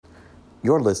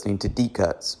You're listening to Deep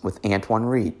Cuts with Antoine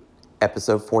Reed,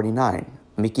 episode 49,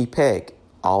 Mickey Peg,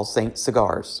 All Saints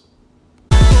Cigars.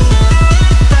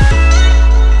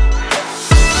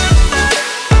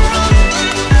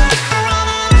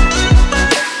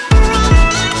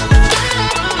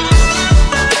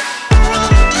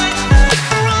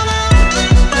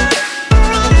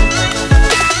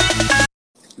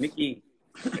 Mickey.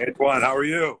 Antoine, how are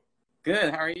you?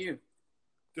 Good, how are you?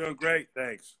 Doing great,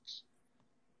 thanks.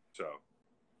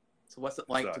 So what's it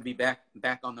like to be back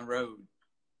on the road?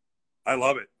 I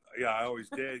love it. Yeah, I always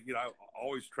did. I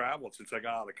always traveled since I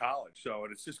got out of college. So,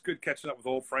 and it's just good catching up with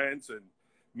old friends and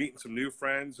meeting some new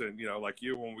friends. And, like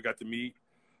you, when we got to meet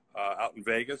out in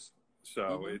Vegas.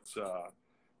 So it's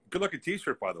good looking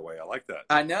t-shirt, by the way. I like that.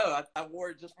 I know. I wore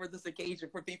it just for this occasion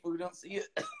for people who don't see it.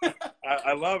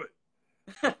 I love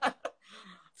it.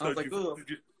 I was like, ooh.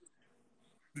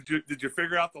 Did you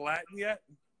figure out the Latin yet?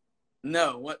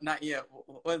 No, not yet.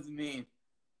 What does it mean?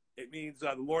 It means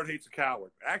the Lord hates a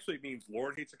coward. Actually, it means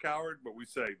Lord hates a coward, but we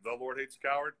say the Lord hates a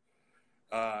coward.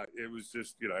 It was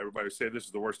just, everybody would say this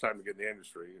is the worst time to get in the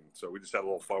industry. And so we just had a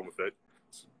little fun with it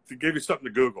to give you something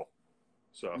to Google.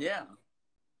 So, yeah.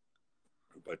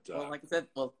 But, well, like I said,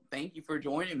 thank you for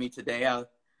joining me today.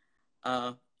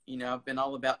 I've been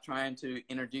all about trying to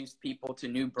introduce people to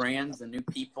new brands and new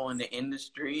people in the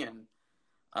industry and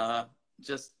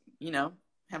just,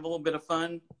 have a little bit of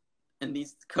fun in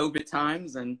these COVID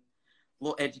times and a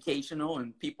little educational,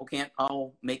 and people can't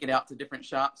all make it out to different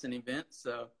shops and events.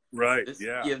 So this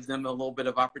gives them a little bit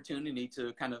of opportunity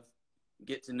to kind of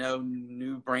get to know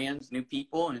new brands, new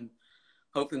people, and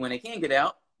hopefully when they can get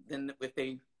out, then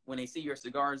when they see your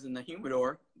cigars in the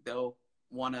humidor, they'll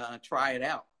want to try it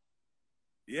out.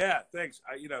 Yeah, thanks.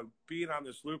 Being on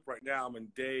this loop right now, I'm in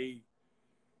day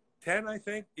 10, I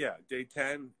think. Yeah, day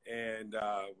 10, and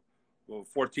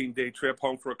 14-day trip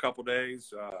home for a couple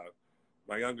days.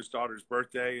 My youngest daughter's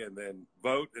birthday, and then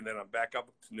vote, and then I'm back up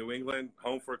to New England,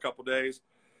 home for a couple days.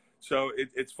 So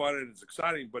it's fun and it's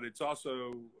exciting, but it's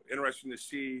also interesting to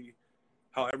see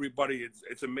how everybody.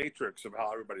 It's a matrix of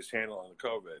how everybody's handling the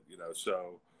COVID.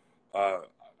 So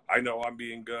I know I'm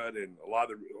being good, and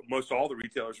most all the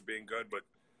retailers are being good, but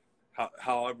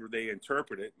however they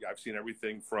interpret it, I've seen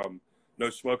everything from no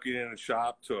smoking in a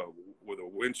shop with a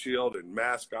windshield and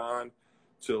mask on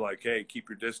to like, hey, keep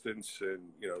your distance and,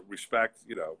 respect,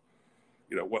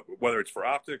 whether it's for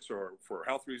optics or for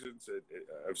health reasons,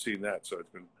 I've seen that. So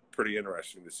it's been pretty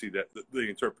interesting to see that the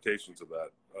interpretations of that,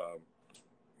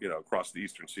 across the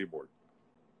Eastern Seaboard.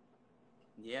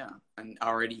 Yeah. And I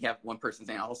already have one person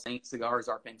saying All Saints cigars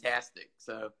are fantastic.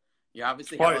 So you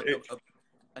obviously have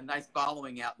a nice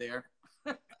following out there.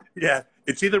 Yeah,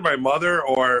 it's either my mother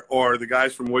or the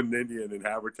guys from Wooden Indian in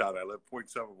Havertown. I live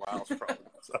 0.7 miles from.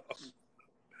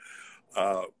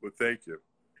 But thank you.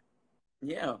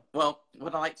 Yeah, well,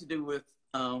 what I like to do with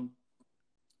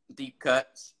Deep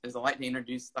Cuts is I like to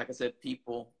introduce, like I said,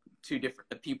 two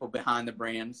different people behind the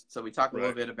brands. So we talk a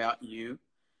little bit about you,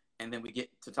 and then we get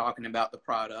to talking about the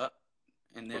product,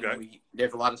 and then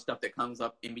there's a lot of stuff that comes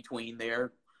up in between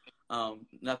there.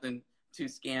 Nothing too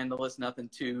scandalous, nothing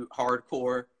too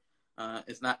hardcore.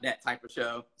 It's not that type of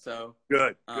show. So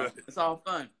good. It's all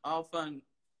fun,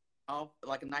 all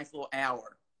like a nice little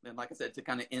hour. And like I said, to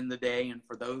kind of end the day, and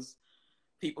for those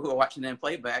people who are watching in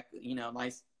playback,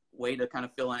 nice way to kind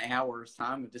of fill an hour's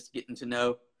time of just getting to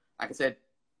know, like I said,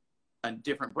 a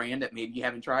different brand that maybe you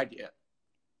haven't tried yet.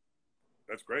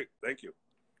 That's great. Thank you.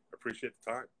 I appreciate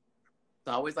the time.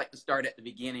 So I always like to start at the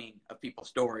beginning of people's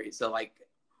stories. So like,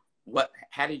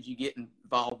 how did you get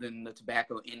involved in the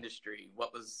tobacco industry?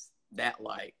 What was that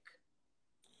like?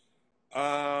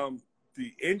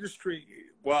 The industry,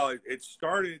 well, it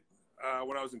started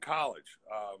when I was in college.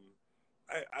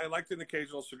 I liked an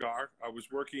occasional cigar. I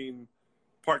was working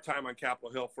part-time on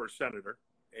Capitol Hill for a senator,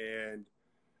 and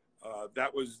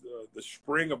that was the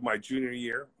spring of my junior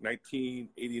year,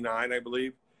 1989, I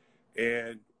believe.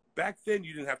 And back then,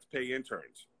 you didn't have to pay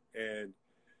interns. And,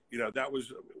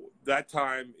 that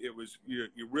time it was, you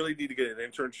really need to get an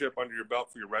internship under your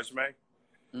belt for your resume.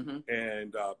 Mm-hmm.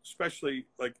 And especially,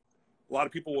 like, a lot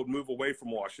of people would move away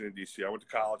from Washington, D.C. I went to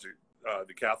college at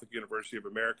the Catholic University of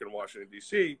America in Washington,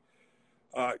 D.C.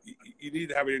 You need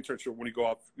to have an internship when you go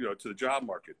off, to the job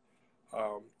market.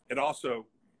 And also,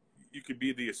 you could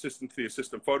be the assistant to the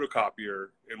assistant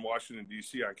photocopier in Washington,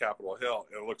 D.C. on Capitol Hill,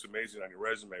 and it looks amazing on your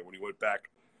resume when you went back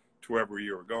to wherever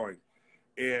you were going.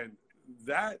 And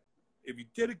that, if you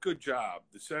did a good job,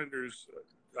 the senator's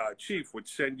chief would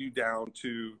send you down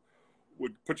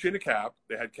would put you in a cab.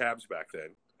 They had cabs back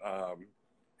then.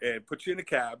 And put you in a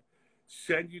cab,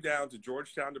 send you down to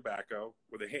Georgetown Tobacco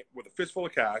with a fistful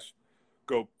of cash,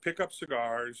 go pick up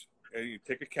cigars, and you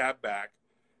take a cab back,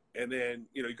 and then,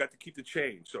 you know, you got to keep the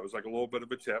change. So it was like a little bit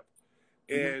of a tip.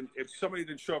 And if somebody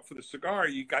didn't show up for the cigar,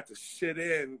 you got to sit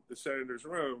in the senator's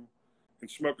room and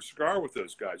smoke a cigar with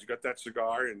those guys. You got that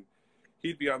cigar, and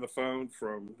he'd be on the phone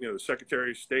from, you know, the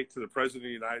Secretary of State to the President of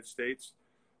the United States.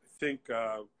 I think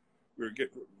we were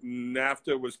getting,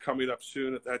 NAFTA was coming up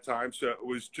soon at that time. So it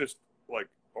was just like,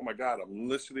 oh my God, I'm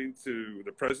listening to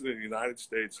the President of the United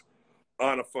States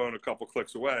on a phone a couple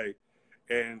clicks away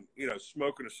and, you know,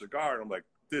 smoking a cigar. And I'm like,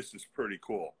 this is pretty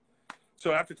cool.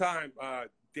 So after time,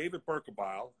 David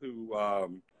Berkebile,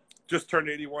 who just turned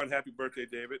 81, happy birthday,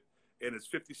 David, in his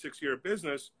 56-year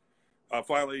business,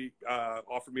 finally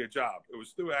offered me a job. It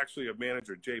was through actually a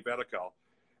manager, Jay Bedikel.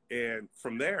 And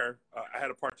from there, I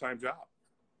had a part-time job.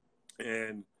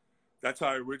 And that's how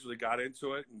I originally got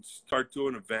into it and start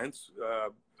doing events.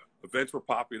 Events were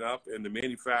popping up, and the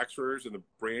manufacturers and the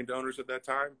brand owners at that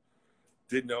time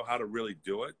didn't know how to really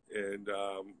do it. And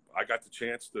I got the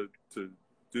chance to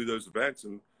do those events.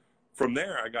 And from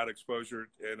there, I got exposure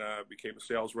and became a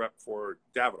sales rep for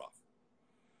Davidoff.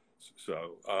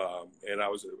 So, and I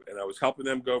was helping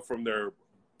them go from their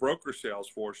broker sales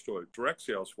force to a direct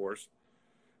sales force.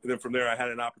 And then from there, I had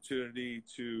an opportunity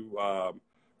to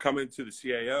come into the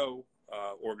CAO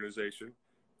organization.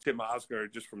 Tim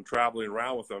Osner, just from traveling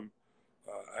around with him,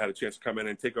 I had a chance to come in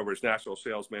and take over as national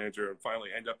sales manager and finally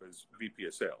end up as VP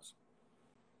of sales.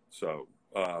 So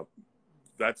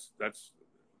that's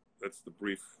the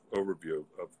brief overview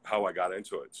of how I got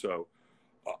into it. So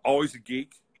always a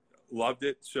geek, loved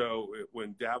it. So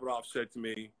when Davidoff said to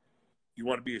me, you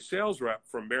want to be a sales rep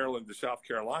from Maryland to South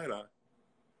Carolina?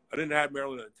 I didn't have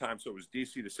Maryland at the time, so it was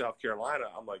DC to South Carolina.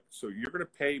 I'm like, so you're going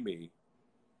to pay me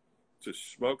to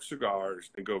smoke cigars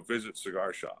and go visit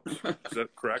cigar shops. Is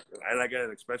that correct? And I get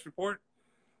an expense report?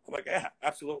 I'm like, yeah,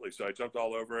 absolutely. So I jumped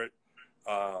all over it.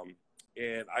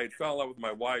 And I had fell in love with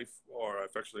my wife, or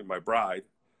affectionately my bride,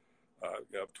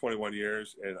 of 21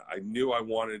 years. And I knew I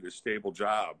wanted a stable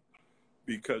job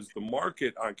because the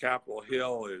market on Capitol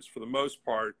Hill is, for the most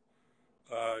part,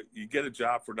 you get a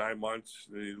job for 9 months,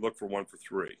 and you look for one for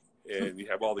 3. And you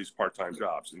have all these part-time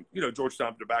jobs. And, you know,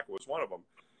 Georgetown Tobacco was one of them.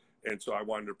 And so I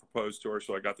wanted to propose to her,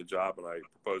 so I got the job, and I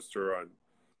proposed to her on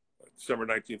December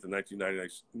 19th of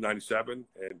 1997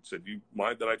 and said, do you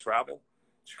mind that I travel?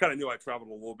 She kind of knew I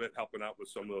traveled a little bit, helping out with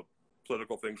some of the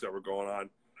political things that were going on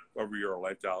every year I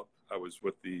lent out. I was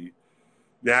with the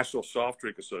National Soft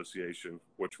Drink Association,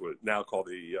 which was now called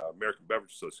the American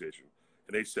Beverage Association,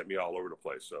 and they sent me all over the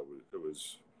place. So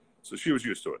so she was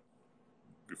used to it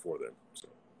before then.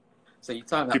 So you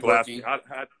talk about people working. ask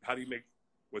me, how do you make,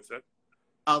 what's that?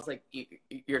 I was like,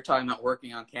 you're talking about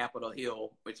working on Capitol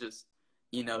Hill, which is,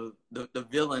 you know, the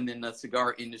villain in the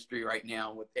cigar industry right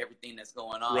now with everything that's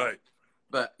going on. Right.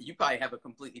 But you probably have a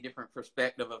completely different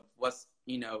perspective of what's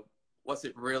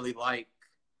it really like,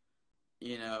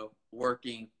 you know,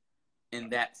 working in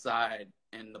that side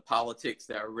and the politics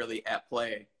that are really at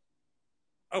play.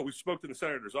 Oh, we spoke to the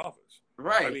senator's office.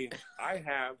 Right. I mean, I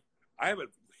have a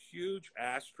huge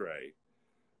ashtray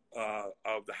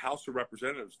of the House of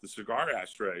Representatives, the cigar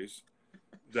ashtrays,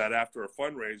 that after a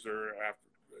fundraiser,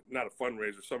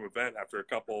 some event, after a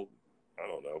couple, I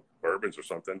don't know, bourbons or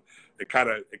something, it kind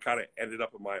of ended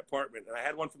up in my apartment. And I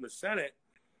had one from the Senate,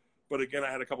 but again,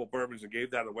 I had a couple bourbons and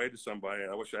gave that away to somebody,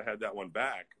 and I wish I had that one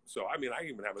back. So, I mean, I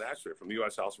even have an ashtray from the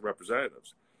U.S. House of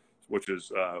Representatives, which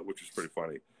is pretty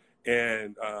funny.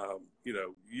 And you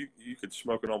know, you could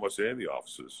smoke in almost any of the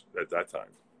offices at that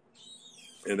time,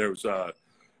 and there was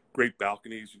great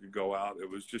balconies. You could go out. It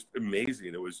was just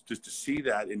amazing. It was just to see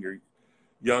that in your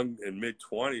young and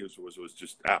mid-20s was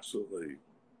just absolutely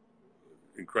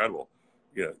incredible.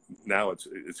 You know, now it's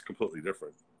completely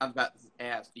different. I was about to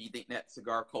ask, do you think that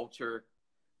cigar culture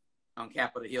on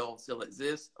Capitol Hill still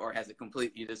exists, or has it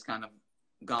completely just kind of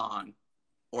gone?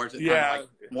 Or is it kind of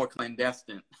like more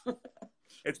clandestine?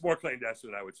 It's more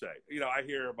clandestine, I would say. You know, I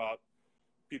hear about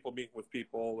people meeting with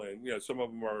people, and, you know, some of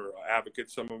them are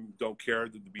advocates, some of them don't care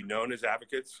to be known as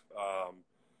advocates. But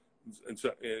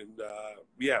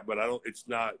it's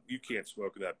not, you can't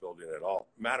smoke in that building at all.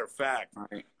 Matter of fact,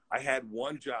 right. I had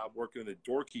one job working in the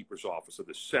doorkeeper's office of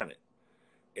the Senate,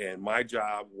 and my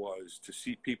job was to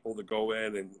seat people to go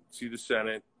in and see the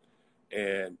Senate.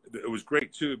 And it was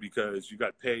great too, because you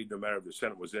got paid no matter if the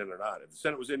Senate was in or not. If the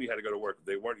Senate was in, you had to go to work. If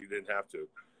they weren't, you didn't have to.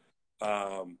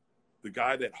 The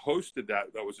guy that hosted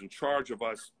that was in charge of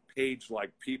us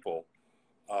page-like people,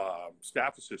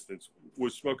 staff assistants,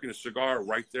 was smoking a cigar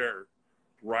right there,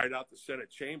 right out the Senate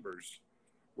chambers,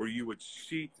 where you would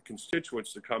seat the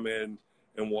constituents to come in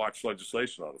and watch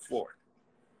legislation on the floor.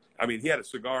 I mean, he had a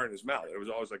cigar in his mouth. It was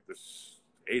always like this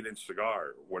 8-inch cigar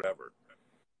or whatever.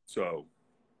 So,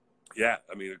 yeah,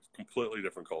 I mean, it's a completely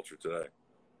different culture today.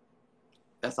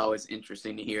 That's always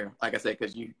interesting to hear. Like I said,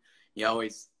 because you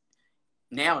always,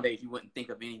 nowadays you wouldn't think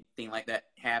of anything like that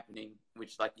happening,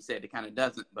 which, like you said, it kind of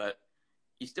doesn't. But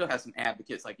you still have some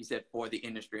advocates, like you said, for the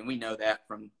industry, and we know that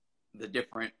from the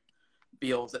different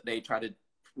bills that they try to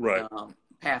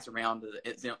pass around to the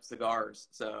exempt cigars.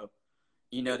 So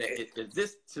you know that it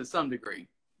exists to some degree,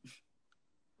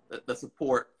 the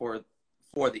support for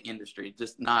the industry,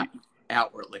 just not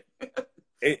outwardly.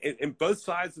 And both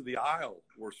sides of the aisle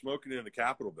were smoking in the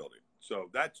Capitol building. So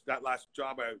that last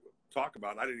job I talk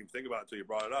about, and I didn't even think about it until you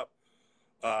brought it up,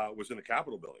 was in the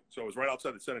Capitol building. So it was right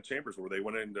outside the Senate chambers where they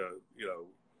went in to,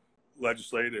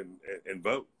 legislate and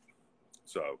vote.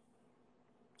 So,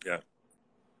 yeah.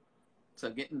 So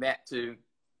getting back to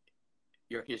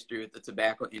your history with the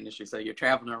tobacco industry, so you're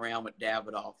traveling around with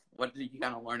Davidoff. What did you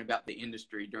kind of learn about the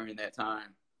industry during that time?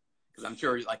 Because I'm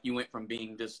sure, like, you went from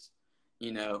being just,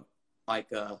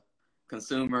 like a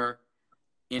consumer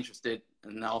interested,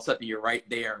 and all of a sudden you're right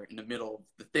there in the middle of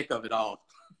the thick of it all.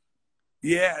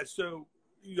 Yeah. So,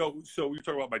 so we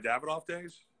talk about my Davidoff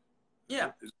days.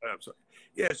 Yeah. I'm sorry.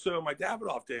 Yeah. So my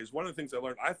Davidoff days, one of the things I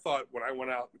learned, I thought when I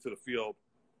went out into the field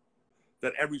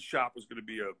that every shop was going to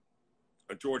be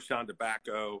a Georgetown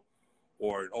Tobacco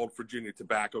or an Old Virginia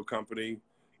Tobacco Company.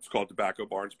 It's called Tobacco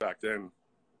Barns back then.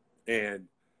 And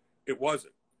it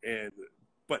wasn't.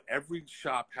 But every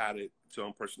shop had its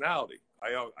own personality.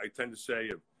 I tend to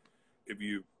say if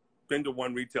you've been to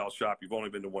one retail shop, you've only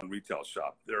been to one retail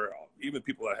shop. There are even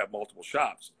people that have multiple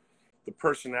shops. The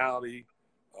personality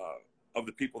of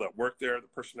the people that work there, the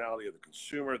personality of the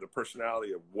consumer, the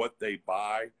personality of what they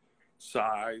buy,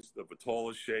 size, the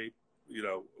vitola shape,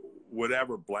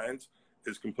 whatever blends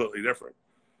is completely different.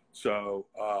 So,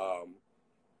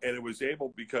 and it was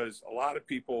able because a lot of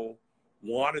people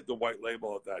wanted the white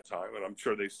label at that time, and I'm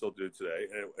sure they still do today.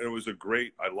 And it was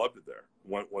I loved it there,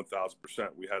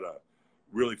 1,000%. We had a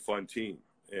really fun team.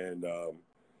 And,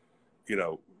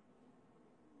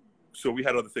 so we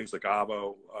had other things like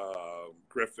Avo,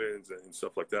 Griffins and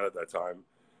stuff like that at that time.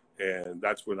 And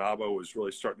that's when Avo was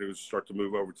really starting to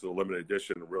move over to the limited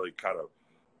edition and really kind of,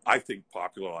 I think,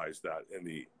 popularized that in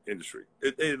the industry.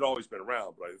 It had always been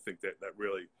around, but I think that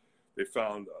really, they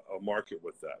found a market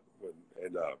with that.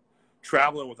 And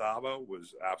traveling with Avo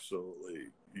was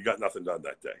absolutely, you got nothing done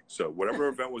that day. So whatever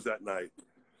event was that night,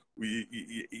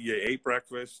 you ate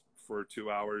breakfast for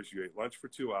 2 hours, you ate lunch for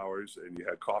 2 hours, and you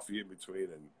had coffee in between.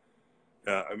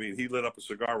 And he lit up a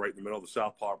cigar right in the middle of the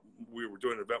South Park. We were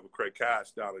doing an event with Craig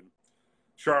Cass down in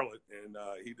Charlotte, and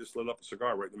he just lit up a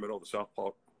cigar right in the middle of the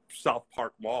South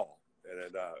Park Mall.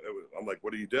 And I'm like,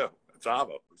 what do you do? It's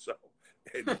Avo. So,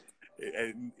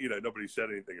 and nobody said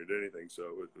anything or did anything, so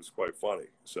it was quite funny.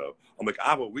 So I'm like,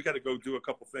 Avo, we got to go do a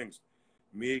couple things.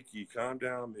 Mickey, calm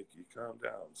down.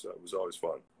 So it was always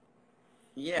fun.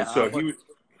 Yeah. So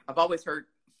I've always heard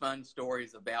fun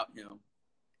stories about him,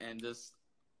 and just,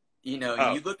 you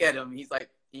look at him, he's like,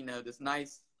 this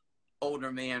nice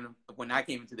older man when I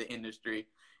came into the industry.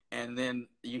 And then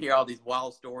you hear all these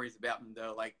wild stories about him,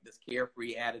 though, like this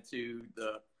carefree attitude,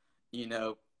 the,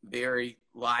 very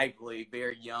lively,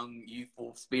 very young,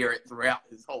 youthful spirit throughout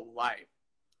his whole life.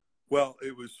 Well,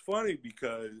 it was funny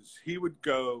because he would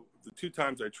go, the 2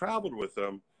 times I traveled with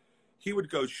him, he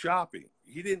would go shopping.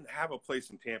 He didn't have a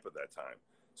place in Tampa at that time.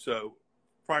 So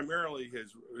primarily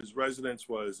his residence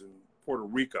was in Puerto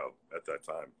Rico at that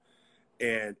time.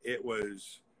 And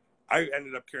I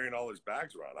ended up carrying all his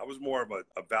bags around. I was more of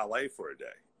a valet for a day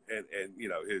and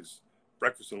his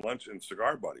breakfast and lunch and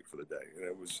cigar buddy for the day. And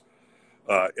it was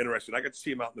interesting. I got to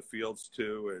see him out in the fields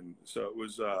too. And so it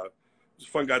was a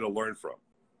fun guy to learn from.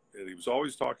 And he was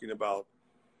always talking about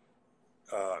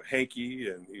Hanky,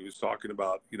 and he was talking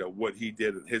about, what he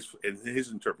did in his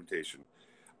interpretation.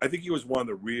 I think he was one of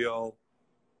the real,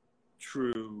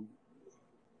 true,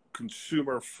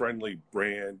 consumer-friendly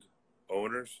brand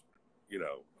owners,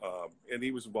 and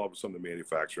he was involved with some of the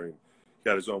manufacturing. He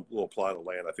had his own little plot of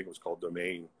land. I think it was called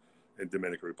Domain in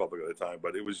Dominican Republic at the time.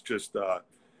 But it was just,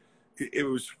 it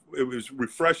was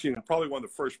refreshing, and probably one of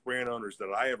the first brand owners that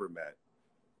I ever met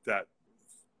that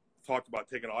talked about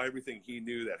taking everything he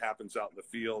knew that happens out in the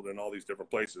field and all these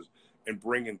different places and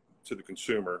bringing to the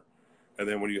consumer. And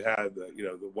then when you had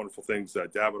the wonderful things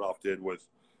that Davidoff did with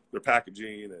their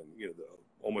packaging and,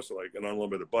 almost like an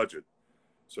unlimited budget.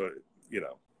 So,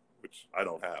 which I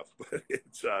don't have, but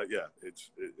it's,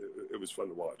 it was fun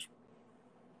to watch.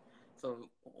 So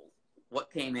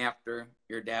what came after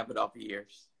your Davidoff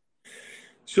years?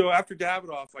 So after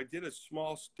Davidoff, I did a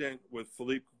small stint with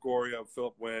Philippe Gregorio,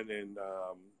 Philip Wynn, and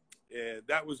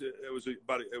that was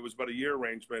about a year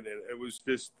arrangement, and it was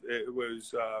just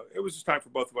time for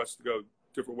both of us to go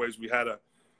different ways. We had a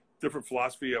different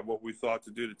philosophy of what we thought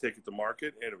to do to take it to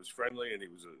market, and it was friendly, and he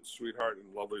was a sweetheart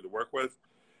and lovely to work with.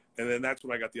 And then that's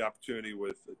when I got the opportunity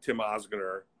with Tim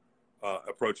Osgener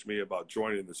approached me about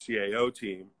joining the CAO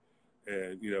team,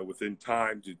 and within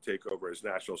time to take over as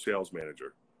national sales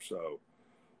manager. So.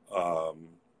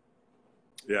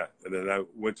 Yeah, and then I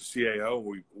went to CAO.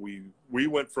 We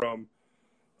went from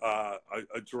a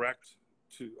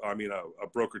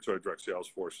broker to a direct sales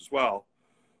force as well.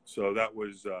 So that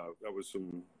was a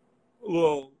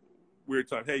little weird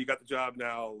time. Hey, you got the job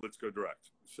now. Let's go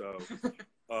direct.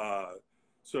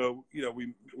 So,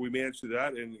 we managed to do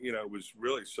that, and it was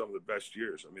really some of the best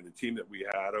years. I mean, the team that we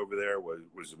had over there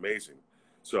was amazing.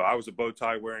 So I was a bow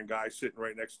tie wearing guy sitting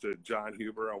right next to John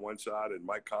Huber on one side and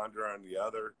Mike Condor on the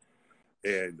other.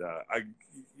 And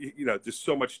just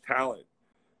so much talent,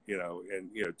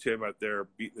 and Tim out there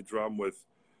beating the drum with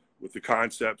the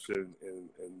concepts and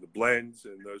the blends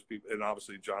and those people, and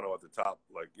obviously Jono at the top,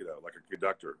 like a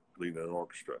conductor leading an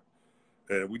orchestra.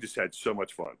 And we just had so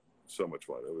much fun.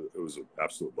 It was an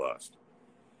absolute blast.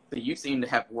 So you seem to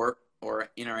have worked or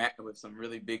interacted with some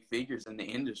really big figures in the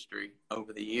industry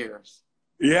over the years.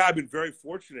 Yeah, I've been very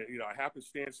fortunate. I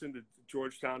happenstance into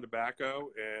Georgetown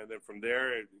Tobacco, and then from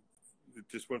there, it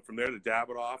just went from there to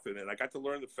Davidoff, and then I got to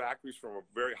learn the factories from a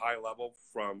very high level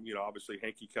from, obviously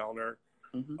Henke Kellner,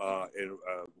 and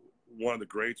one of the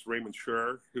greats, Raymond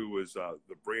Schur, who was the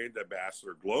brand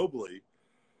ambassador globally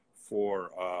for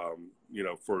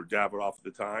Davidoff at the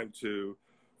time, to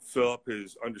Philip,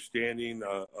 his understanding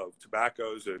of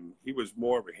tobaccos, and he was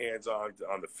more of a hands-on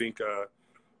on the Finca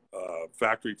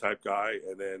factory type guy,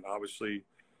 and then obviously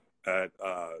at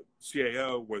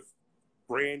CAO with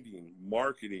branding,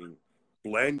 marketing,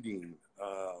 blending,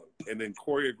 and then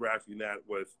choreographing that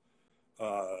with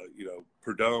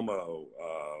Perdomo.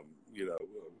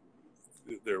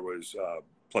 There was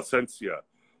Plasencia,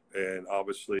 and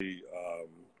obviously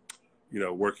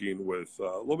working with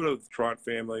a little bit of the Trant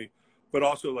family, but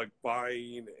also like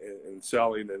buying and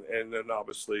selling, and then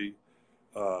obviously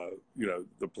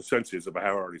the Plasencias. If I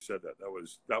have already said that,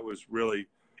 that was really,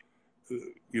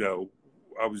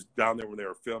 I was down there when they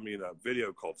were filming a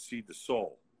video called Seed to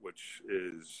Soul, which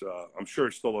is, I'm sure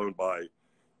it's still owned by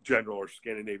General or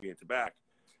Scandinavian Tobacco.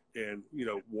 And,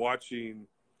 watching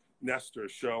Nestor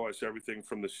show us everything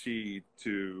from the seed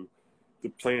to the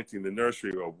planting, the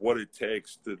nursery of what it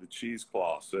takes to the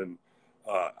cheesecloths and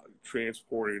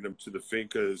transporting them to the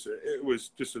fincas. It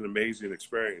was just an amazing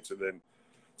experience. And then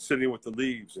sitting with the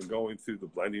leaves and going through the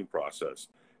blending process.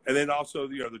 And then also,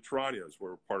 the Taranios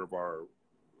were part of our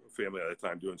family at the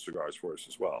time doing cigars for us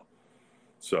as well.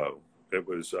 So it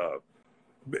was,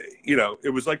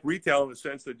 it was like retail in the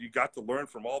sense that you got to learn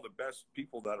from all the best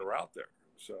people that are out there.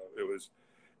 So it was,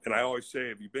 and I always say,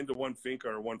 if you've been to one finca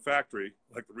or one factory,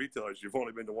 like the retailers, you've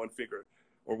only been to one finca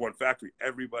or one factory.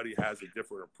 Everybody has a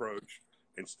different approach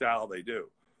and style they do.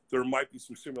 There might be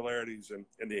some similarities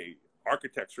in the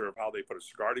architecture of how they put a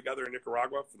cigar together in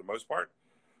Nicaragua for the most part,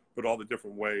 but all the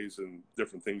different ways and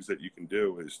different things that you can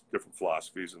do is different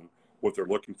philosophies and what they're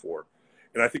looking for.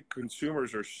 And I think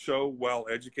consumers are so well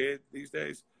educated these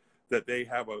days that they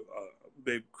have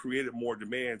they've created more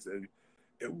demands. And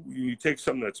you take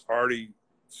something that's already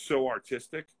so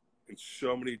artistic in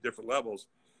so many different levels,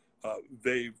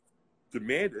 the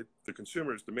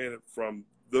consumers demanded from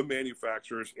the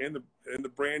manufacturers and the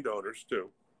brand owners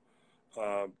too,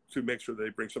 to make sure they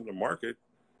bring something to market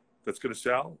that's going to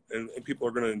sell and people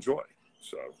are going to enjoy.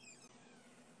 So,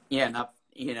 yeah, and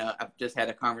I've just had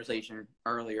a conversation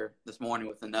earlier this morning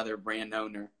with another brand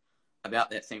owner about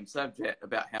that same subject,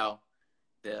 about how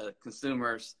the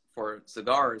consumers for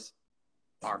cigars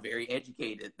are very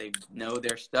educated. They know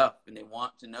their stuff and they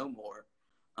want to know more.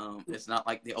 It's not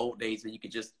like the old days where you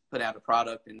could just put out a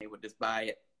product and they would just buy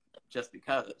it just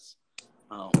because.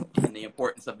 And the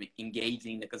importance of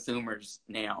engaging the consumers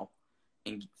now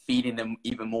and feeding them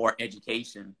even more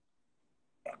education.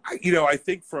 I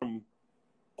think from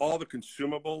all the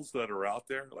consumables that are out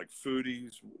there, like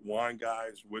foodies, wine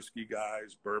guys, whiskey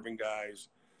guys, bourbon guys,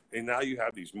 and now you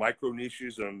have these micro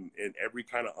niches in every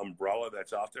kind of umbrella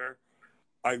that's out there.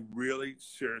 I really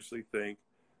seriously think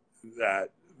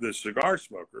that the cigar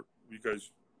smoker,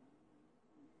 because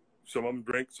some of them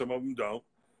drink, some of them don't,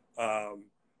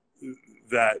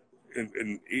 that,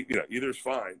 and either is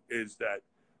fine, is that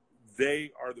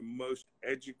they are the most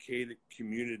educated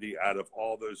community out of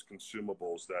all those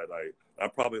consumables that I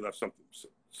probably left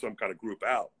some kind of group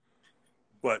out.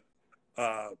 But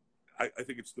I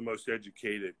think it's the most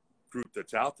educated group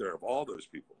that's out there of all those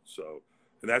people. So,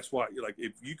 and that's why, like,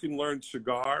 if you can learn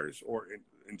cigars or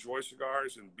enjoy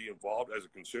cigars and be involved as a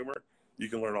consumer, you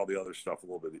can learn all the other stuff a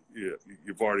little bit.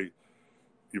 You've already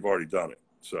done it.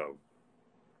 So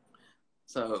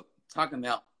talking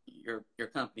about your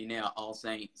company now, All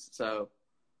Saints. So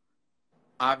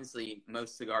obviously,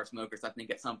 most cigar smokers, I think,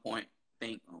 at some point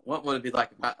think, what would it be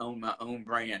like if I owned my own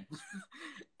brand?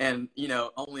 And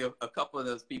only a couple of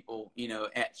those people,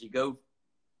 actually go,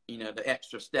 the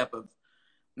extra step of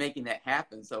making that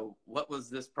happen. So what was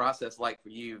this process like for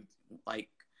you? Like,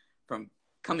 from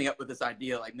coming up with this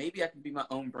idea, like, maybe I can be my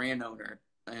own brand owner,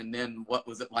 and then what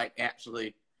was it like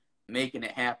actually making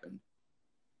it happen?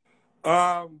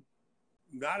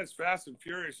 Not as fast and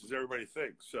furious as everybody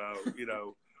thinks. So,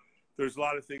 there's a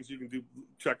lot of things you can do.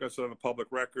 Check us on the public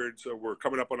record. So we're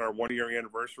coming up on our 1-year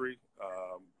anniversary,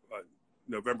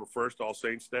 November 1st, All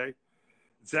Saints Day.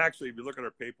 It's actually, if you look at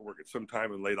our paperwork, it's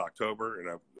sometime in late October. And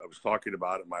I was talking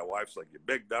about it. My wife's like, "You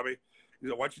big dummy.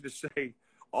 I want you to say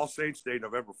All Saints Day,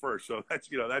 November 1st. So that's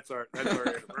our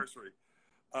anniversary.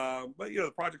 But,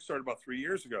 the project started about 3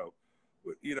 years ago.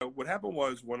 What happened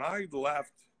was, when I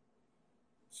left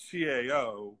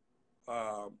CAO,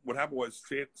 what happened was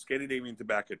Scandinavian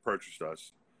Tobacco had purchased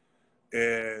us,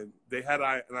 and they had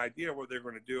an idea of what they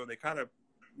were going to do, and they kind of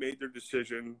made their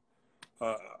decision.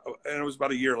 And it was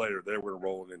about a year later they were going to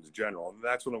roll it into General, and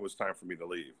that's when it was time for me to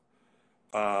leave.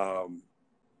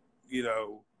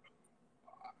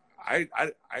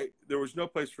 There was no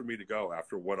place for me to go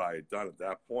after what I had done at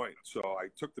that point. So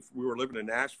we were living in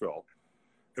Nashville,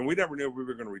 and we never knew we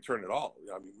were going to return at all.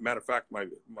 I mean, matter of fact, my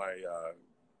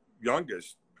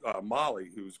youngest,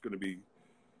 Molly, who's going to be,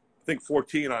 I think,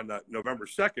 14 on November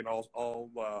 2nd,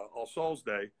 All Souls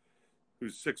Day,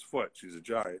 who's 6 foot. She's a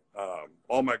giant.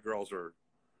 All my girls are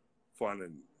fun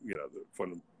and, they're fun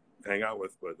to hang out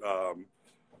with. But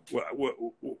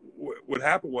what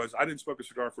happened was, I didn't smoke a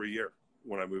cigar for a year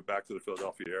when I moved back to the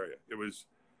Philadelphia area. It was,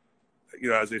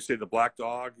 as they say, the black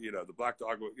dog,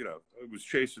 it was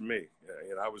chasing me,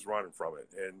 and I was running from it.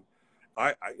 And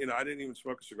I didn't even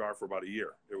smoke a cigar for about a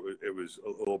year. It was a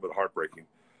little bit heartbreaking.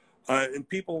 And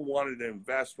people wanted to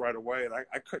invest right away. And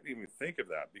I couldn't even think of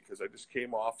that, because I just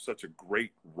came off such a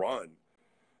great run,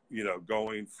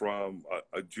 going from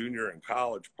a junior in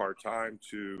college part-time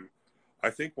to, I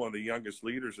think, one of the youngest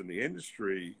leaders in the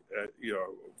industry,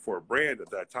 for a brand at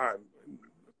that time,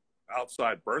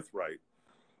 outside Birthright.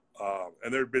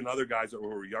 And there had been other guys that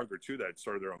were younger too that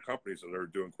started their own companies, and they're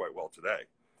doing quite well today.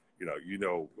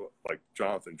 Like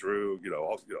Jonathan Drew,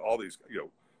 all these,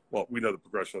 well, we know the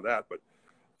progression of that, but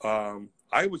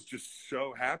I was just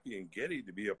so happy and giddy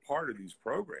to be a part of these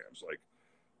programs. Like,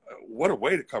 what a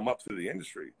way to come up through the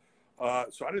industry.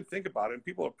 So I didn't think about it. And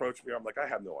people approached me. I'm like, I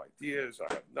have no ideas.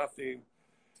 I have nothing.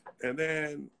 And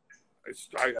then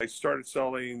I started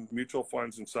selling mutual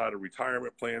funds inside of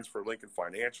retirement plans for Lincoln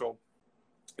Financial,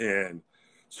 and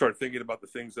started thinking about the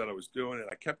things that I was doing. And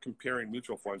I kept comparing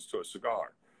mutual funds to a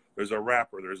cigar. There's a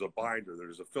wrapper, there's a binder,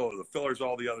 there's a filler. The filler's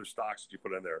all the other stocks that you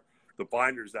put in there. The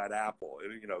binder's that apple,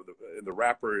 and, the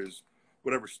wrapper is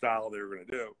whatever style they were going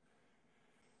to do.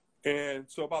 And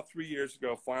so about 3 years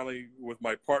ago, finally, with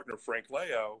my partner, Frank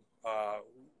Leo,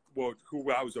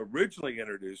 who I was originally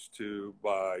introduced to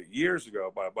years ago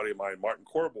by a buddy of mine, Martin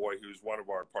Corboy, who's one of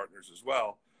our partners as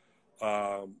well,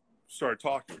 started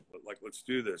talking, like, let's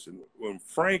do this. And when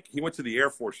Frank, he went to the Air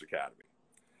Force Academy.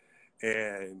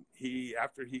 And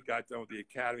after he got done with the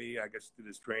academy, I guess did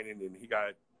his training, and he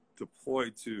got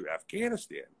deployed to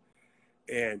Afghanistan.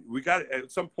 And we got,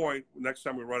 at some point, next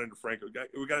time we run into Frank, we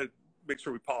got to make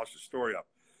sure we polish the story up.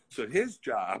 So his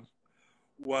job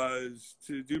was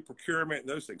to do procurement and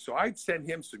those things. So I'd send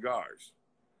him cigars,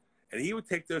 and he would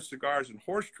take those cigars and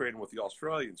horse trade them with the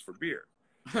Australians for beer.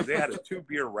 They had a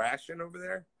 2-beer ration over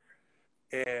there.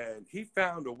 And he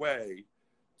found a way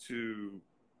to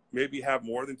maybe have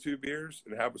more than 2 beers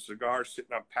and have a cigar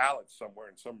sitting on pallets somewhere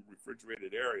in some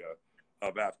refrigerated area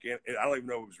of Afghanistan. I don't even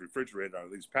know if it was refrigerated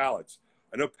on these pallets.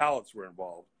 I know pallets were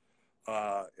involved.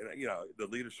 And, the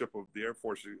leadership of the Air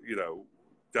Force,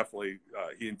 definitely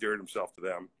he endeared himself to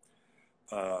them.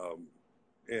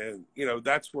 And,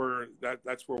 that's where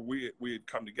we had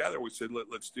come together. We said,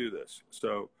 let's do this.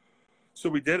 So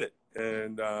we did it.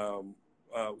 And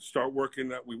start working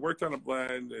that. We worked on a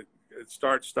blend. It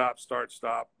start, stop.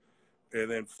 And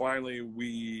then finally,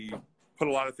 we put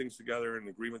a lot of things together and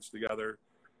agreements together.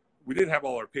 We didn't have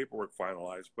all our paperwork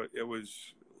finalized, but it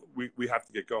was, we have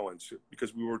to get going,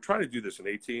 because we were trying to do this in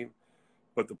 2018,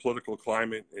 but the political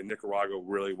climate in Nicaragua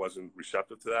really wasn't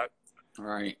receptive to that. All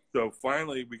right. So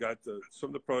finally, we got some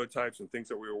of the prototypes and things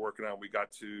that we were working on. We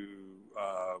got to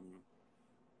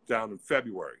down in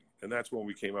February, and that's when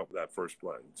we came up with that first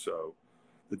blend. So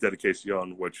the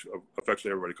Dedicación, which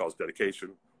affectionately everybody calls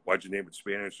dedication. Why'd you name it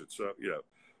Spanish? It's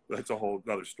that's a whole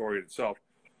other story in itself.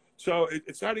 So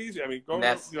it's not easy. I mean,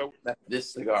 That's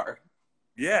this cigar.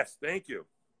 Yes, thank you.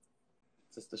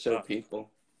 Just to show people.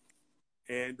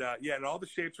 And and all the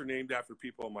shapes are named after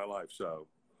people in my life. So,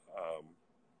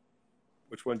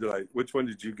 which one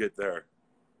did you get there?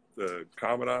 The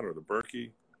Commandant or the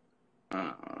Berkey?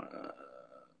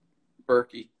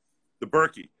 Berkey. The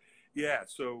Berkey. Yeah.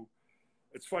 So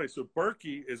it's funny. So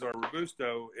Berkey is our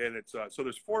Robusto, and it's so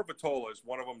there's 4 Vitolas.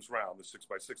 One of them's round, the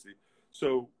 6x60.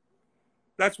 So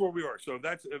that's where we are. So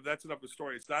that's enough of the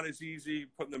story. It's not as easy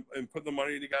putting the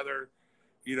money together.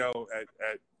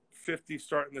 At 50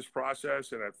 starting this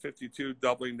process, and at 52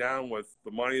 doubling down with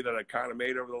the money that I kind of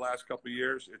made over the last couple of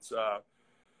years. It's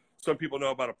some people know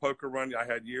about a poker run I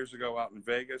had years ago out in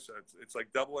Vegas. It's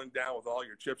like doubling down with all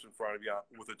your chips in front of you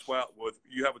with a 12.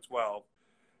 You have a 12,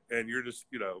 and you're just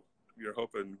you're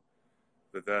hoping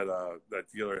that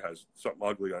dealer has something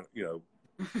ugly on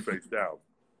face down.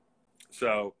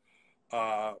 So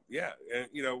and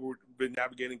we've been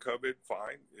navigating COVID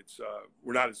fine. It's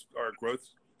we're not as our growth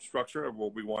structure of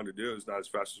what we wanted to do is not as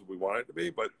fast as we wanted it to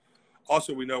be, but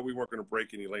also we know we weren't going to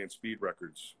break any land speed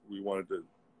records. We wanted to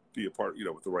be a part,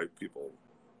 with the right people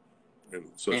and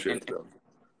associate them.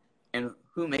 And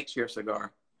who makes your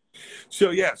cigar?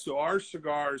 So our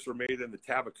cigars are made in the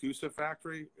Tabacusa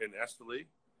factory in Esteli,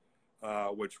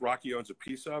 which Rocky owns a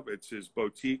piece of. It's his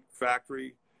boutique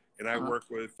factory, and I work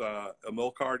with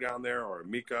Amilcar down there, or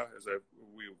Mika, as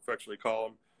we affectionately call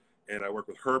him, and I work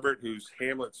with Herbert, who's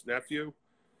Hamlet's nephew.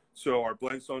 So our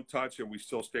blends don't touch, and we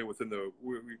still stay within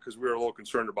because we were a little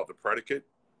concerned about the predicate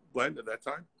blend at that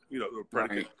time, the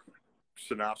predicate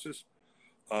synopsis.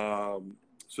 So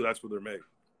that's what they're made.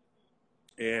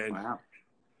 And wow.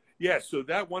 Yeah, so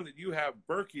that one that you have,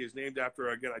 Berkey, is named after,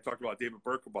 again, I talked about David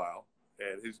Berkebile,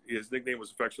 and his nickname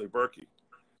was affectionately Berkey.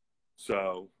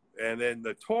 So, and then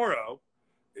the Toro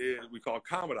we call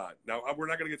Commandant. Now, we're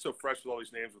not going to get so fresh with all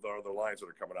these names with our other lines that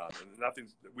are coming out. And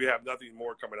we have nothing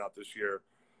more coming out this year.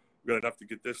 We've got enough to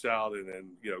get this out and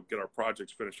then, get our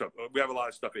projects finished up. We have a lot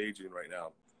of stuff aging right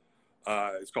now.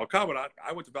 It's called Commandant.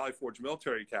 I went to Valley Forge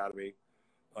Military Academy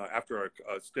after a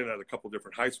stint at a couple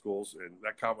different high schools, and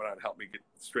that Commandant helped me get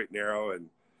straight and narrow and,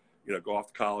 go off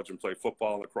to college and play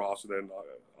football and lacrosse and then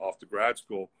off to grad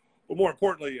school. But more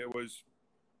importantly, it was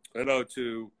an ode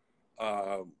to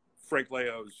Frank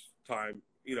Leo's time,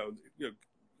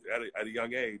 at a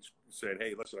young age, saying,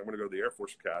 hey, listen, I'm going to go to the Air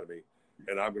Force Academy,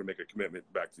 and I'm going to make a commitment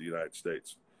back to the United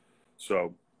States.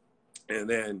 So, and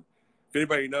then if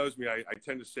anybody knows me, I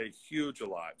tend to say huge a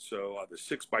lot. So the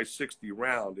 6x60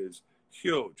 round is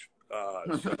huge.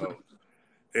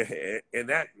 And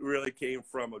that really came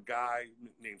from a guy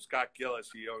named Scott Gillis.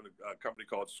 He owned a company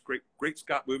called Great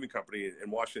Scott Moving Company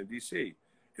in Washington, D.C.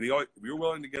 And if you're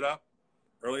willing to get up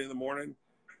early in the morning,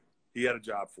 he had a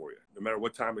job for you, no matter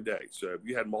what time of day. So if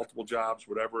you had multiple jobs,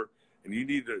 whatever, and you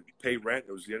needed to pay rent,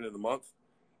 it was the end of the month.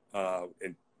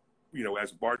 And,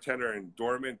 as a bartender and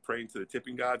doorman, praying to the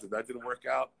tipping gods, if that didn't work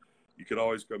out, you could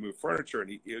always go move furniture. And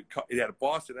he had a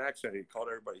Boston accent. He called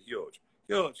everybody huge.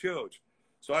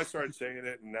 So I started saying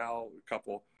it, and now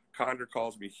Condor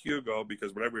calls me Hugo,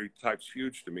 because whenever he types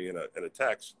huge to me in a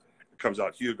text, it comes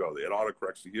out Hugo. It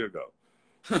autocorrects to Hugo.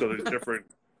 So there's different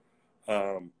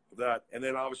that. And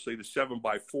then obviously the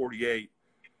 7x48,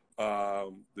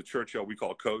 the Churchill we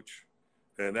call Coach.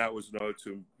 And that was an ode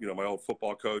to, my old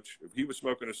football coach. If he was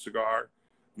smoking a cigar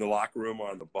in the locker room or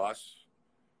on the bus,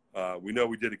 we know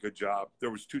we did a good job.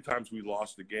 There was 2 times we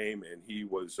lost the game, and he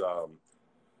was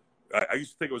I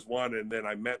used to think it was one, and then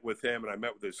I met with him, and I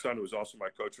met with his son, who was also my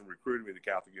coach and recruited me to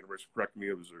Catholic University. Correct me,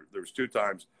 there was 2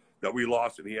 times that we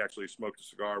lost, and he actually smoked a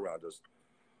cigar around us.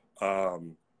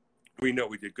 We know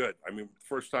we did good. I mean, the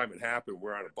first time it happened,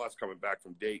 we're on a bus coming back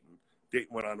from Dayton.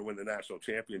 Dayton went on to win the national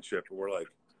championship, and we're like,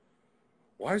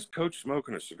 why is Coach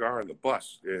smoking a cigar on the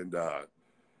bus? And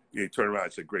he turned around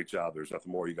and said, great job. There's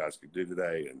nothing more you guys could do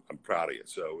today, and I'm proud of you.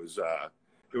 So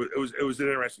it was an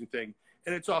interesting thing.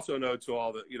 And it's also a note to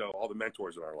all the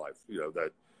mentors in our life,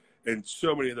 and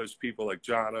so many of those people like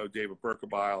Jono, David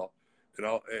Berkebile,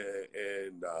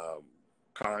 and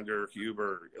Condor,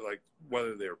 Huber, like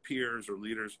whether they're peers or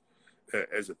leaders,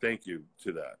 as a thank you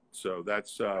to that. So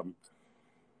that's,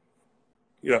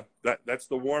 that's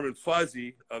the warm and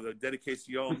fuzzy of the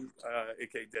Dedicación,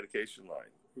 aka dedication line,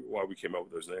 why we came up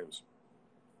with those names.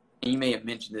 And you may have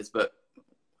mentioned this, but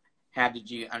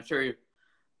I'm sure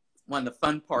one of the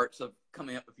fun parts of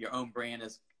coming up with your own brand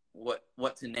is what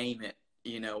to name it,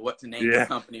 what to name Yeah. your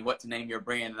company, what to name your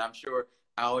brand. And I'm sure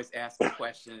I always ask the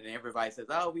question, and everybody says,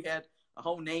 oh, we had a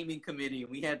whole naming committee,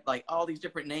 and we had like all these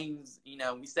different names,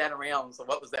 we sat around. So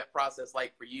what was that process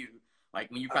like for you? Like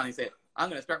when you finally said, I'm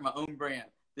going to start my own brand,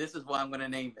 this is what I'm going to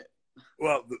name it.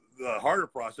 Well, the harder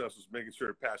process was making sure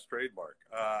it passed trademark.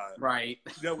 Right.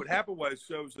 What happened was,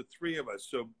 so it was the three of us.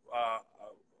 So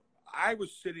I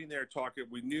was sitting there talking.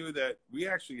 We knew that we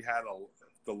actually had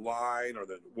the line, or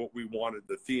what we wanted,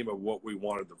 the theme of what we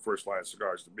wanted the first line of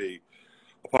cigars to be,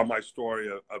 upon my story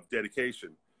of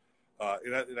dedication.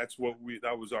 And that's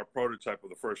that was our prototype of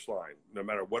the first line. No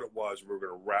matter what it was, we were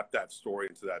going to wrap that story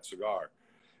into that cigar.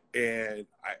 And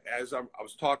I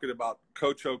was talking about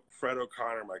Coach Fred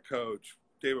O'Connor, my coach,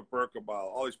 David Berkebile,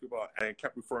 all these people, and I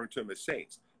kept referring to them as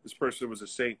saints. This person was a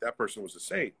saint. That person was a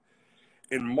saint.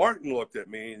 And Martin looked at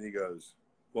me and he goes,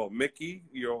 well, Mickey,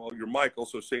 you're Michael,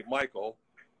 so St. Michael.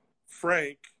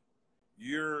 Frank,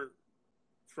 you're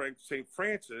St.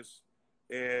 Francis.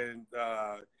 And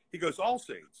he goes, all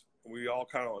saints. And we all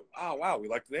kind of like, oh, wow, we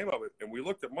like the name of it. And we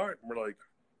looked at Martin and we're like,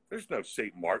 there's no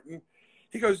St. Martin.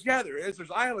 He goes, yeah, there is. There's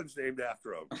islands named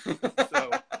after him.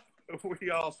 So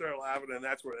we all started laughing, and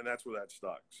that's where that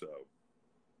stuck. So,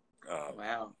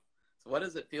 wow. So what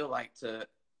does it feel like to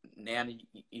now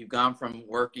you've gone from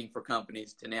working for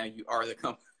companies to now you are the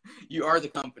company? You are the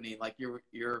company. Like you're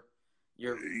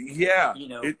yeah.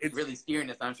 It's really steering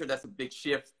this. I'm sure that's a big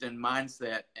shift in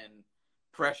mindset and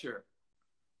pressure.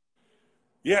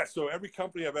 Yeah. So every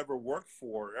company I've ever worked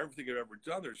for, everything I've ever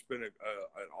done, there's been an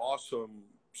awesome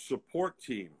support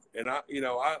team. And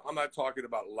I'm not talking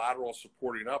about lateral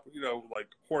supporting up, like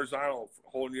horizontal,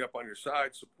 holding you up on your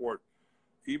side support.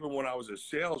 Even when I was a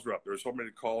sales rep, there was somebody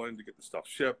to call in to get the stuff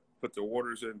shipped, put the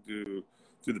orders in, do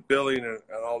the billing and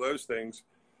all those things.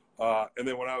 And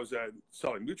then when I was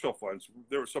selling mutual funds,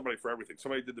 there was somebody for everything.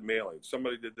 Somebody did the mailing,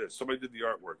 somebody did this, somebody did the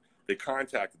artwork. They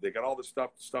contacted, they got all the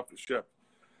stuff to ship.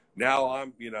 Now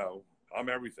I'm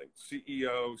everything.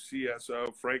 CEO,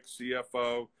 CSO, Frank,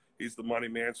 CFO. He's the money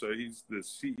man, so he's the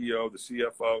CEO, the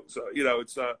CFO. So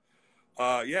it's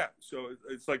yeah. So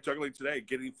it's like juggling today,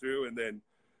 getting through, and then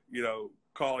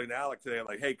calling Alec today,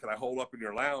 like, hey, can I hold up in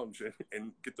your lounge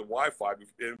and get the Wi-Fi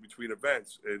in between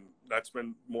events? And that's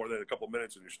been more than a couple of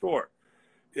minutes in your store.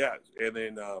 Yeah, and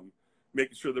then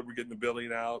making sure that we're getting the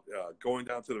billing out, going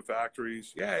down to the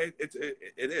factories. Yeah, it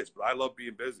is. But I love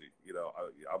being busy.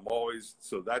 I'm always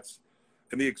that's,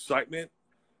 and the excitement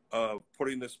of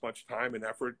putting this much time and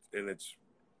effort, and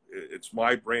it's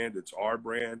my brand, it's our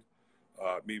brand,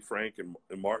 me, Frank, and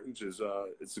Martin's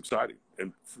it's exciting.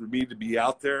 And for me to be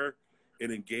out there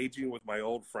and engaging with my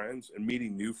old friends and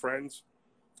meeting new friends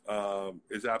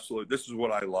is absolutely, this is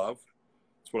what I love.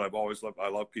 It's what I've always loved. I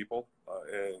love people,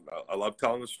 and I love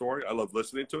telling a story. I love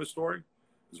listening to a story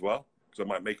as well, because I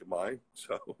might make it mine.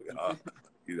 So,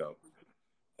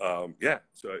 yeah.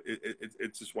 So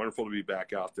it's just wonderful to be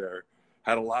back out there.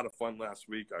 Had a lot of fun last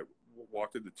week. I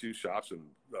walked into 2 shops, and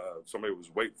somebody was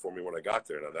waiting for me when I got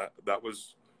there. Now that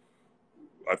was,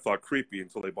 I thought, creepy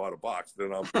until they bought a box.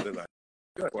 Then I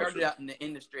started out in the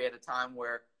industry at a time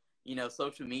where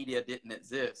social media didn't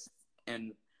exist,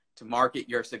 and to market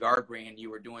your cigar brand,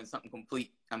 you were doing something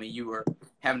complete. I mean, you were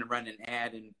having to run an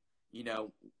ad in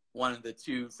one of the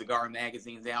 2 cigar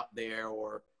magazines out there,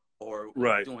 or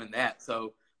right. doing that.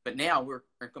 So, but now we're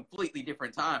in completely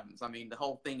different times. I mean, the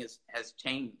whole thing has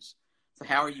changed. So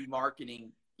how are you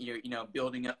marketing,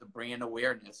 building up the brand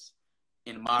awareness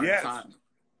in modern time?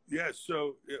 Yeah.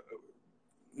 So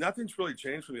nothing's really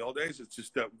changed from the old days. It's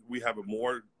just that we have a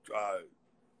more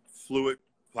fluid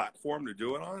platform to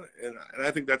do it on. And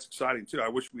I think that's exciting too. I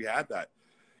wish we had that,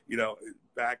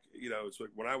 back, it's like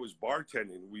when I was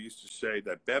bartending, we used to say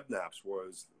that Bevnaps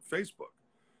was Facebook.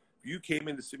 You came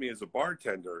in to see me as a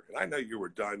bartender, and I know you were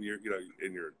done. You're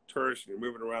and you're a tourist, and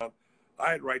you're moving around.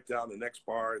 I'd write down the next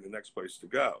bar and the next place to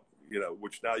go,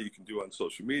 which now you can do on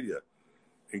social media,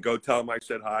 and go tell them I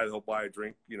said hi. They'll buy a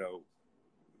drink,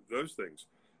 those things.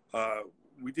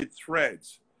 We did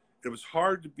threads. It was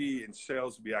hard to be in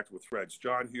sales to be active with threads.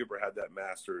 John Huber had that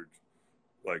mastered,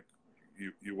 like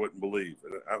you wouldn't believe.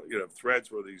 And threads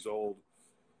were these old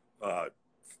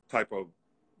type of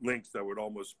links that would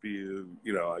almost be,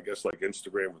 I guess like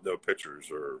Instagram with no pictures,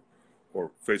 or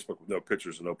Facebook with no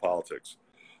pictures and no politics.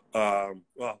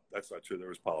 Well, that's not true. There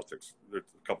was politics. There,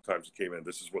 a couple times it came in.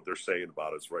 This is what they're saying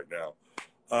about us right now.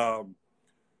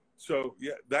 So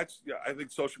yeah, I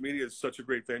think social media is such a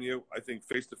great venue. I think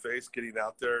face-to-face, getting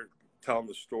out there, telling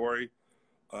the story.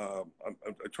 I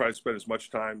try to spend as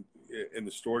much time in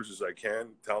the stores as I can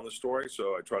telling the story.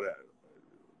 So I try to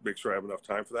make sure I have enough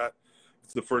time for that.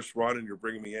 it's the first run and you're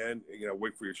bringing me in,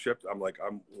 wait for your shift. I'm like,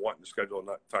 I'm wanting to schedule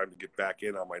enough time to get back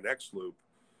in on my next loop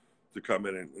to come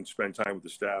in and spend time with the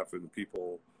staff and the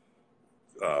people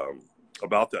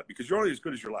about that, because you're only as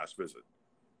good as your last visit.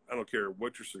 I don't care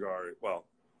what your cigar. Well,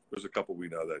 there's a couple we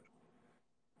know that,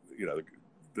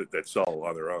 that sell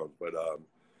on their own, but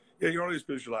you're only as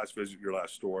good as your last visit, your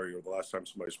last story, or the last time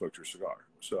somebody smoked your cigar.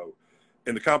 So,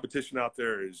 and the competition out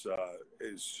there is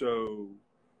so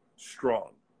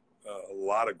strong. A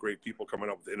lot of great people coming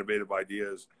up with innovative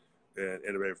ideas and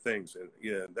innovative things, and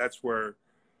that's where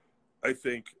I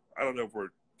think, I don't know if we're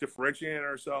differentiating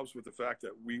ourselves with the fact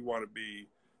that we want to be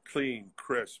clean,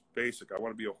 crisp, basic. I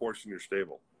want to be a horse in your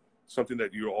stable. Something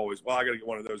that you always, I got to get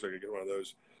one of those. I got to get one of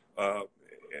those.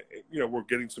 We're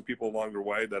getting some people along the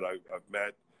way that I've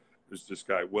met. There's this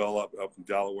guy, Will, up in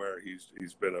Delaware.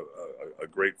 He's been a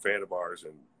great fan of ours,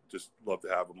 and just love to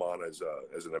have him on as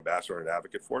an ambassador and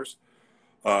advocate for us.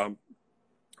 But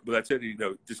that's it.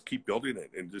 Just keep building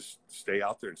it and just stay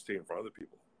out there and stay in front of the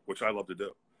people, which I love to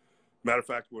do. Matter of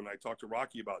fact, when I talked to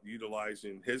Rocky about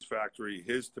utilizing his factory,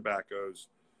 his tobaccos,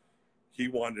 he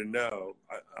wanted to know,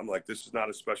 I'm like, this is not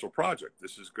a special project.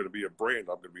 This is going to be a brand.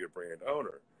 I'm going to be a brand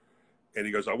owner. And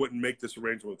he goes, I wouldn't make this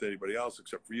arrangement with anybody else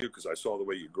except for you, because I saw the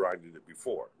way you grinded it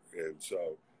before. And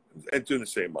so, and doing the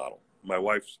same model. My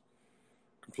wife's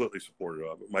completely supportive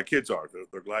of it. My kids are.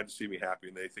 They're glad to see me happy,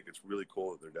 and they think it's really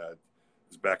cool that their dad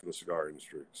is back in the cigar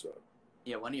industry. So.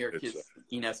 Yeah, one of your kids,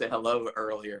 said hello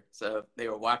earlier, so they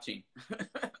were watching.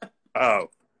 Oh.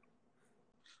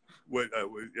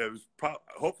 It was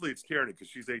hopefully it's Tierney, because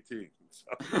she's 18.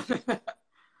 So.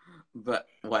 But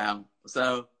wow.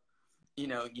 So, you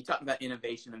talked about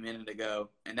innovation a minute ago,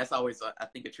 and that's always, I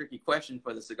think, a tricky question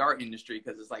for the cigar industry,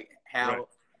 because it's like, how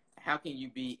can you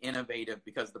be innovative,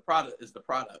 because the product is the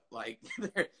product. Like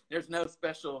there's no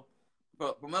special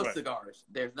for most cigars.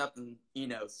 There's nothing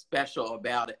special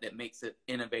about it that makes it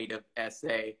innovative as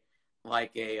say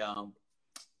like a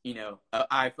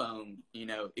iPhone.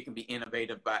 It can be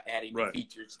innovative by adding new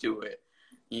features to it.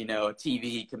 A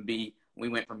TV can be. We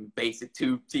went from basic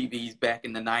tube TVs back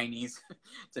in the 90s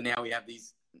to now we have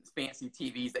these fancy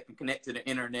TVs that can connect to the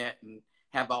internet and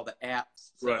have all the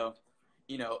apps. So,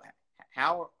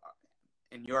 how,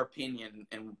 in your opinion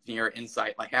and your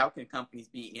insight, like how can companies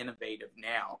be innovative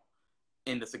now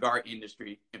in the cigar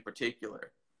industry in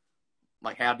particular?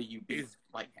 Like, how can you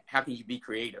be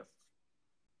creative?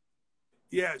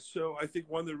 Yeah, so I think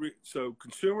so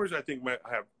consumers, I think, might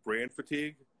have brand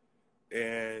fatigue.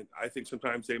 And I think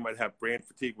sometimes they might have brand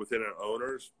fatigue within an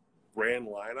owner's brand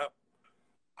lineup.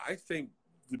 I think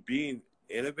being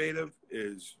innovative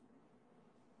is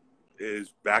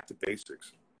back to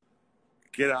basics.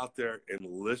 Get out there and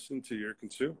listen to your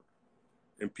consumer.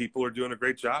 And people are doing a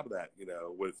great job of that,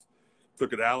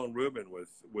 look at Alan Rubin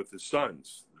with his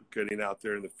sons, getting out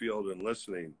there in the field and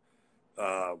listening.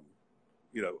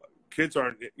 Kids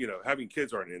aren't, having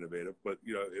kids aren't innovative, but,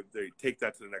 if they take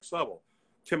that to the next level.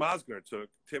 Tim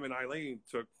and Eileen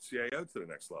took CAO to the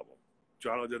next level.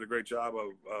 Jono did a great job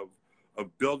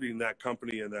of building that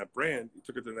company and that brand. He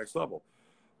took it to the next level.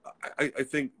 I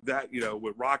think that,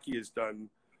 what Rocky has done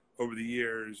over the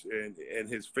years and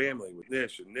his family with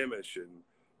Nish and Nimish and,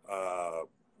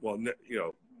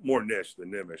 more Nish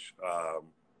than Nimish.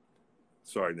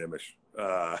 Sorry, Nimish.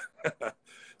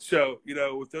 So,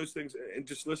 with those things and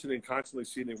just listening, constantly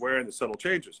seeing and wearing the subtle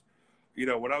changes.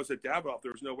 When I was at Davidoff,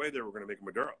 there was no way they were going to make a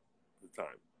Maduro at the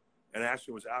time. And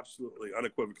Ashton was absolutely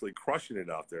unequivocally crushing it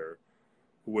out there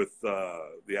with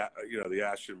the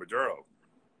Ashton Maduro.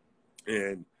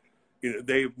 And,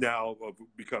 they've now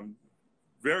become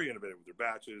very innovative with their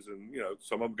batches. And,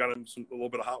 some of them got them a little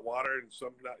bit of hot water and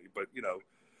some not. But,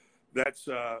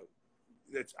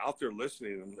 that's out there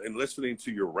listening and listening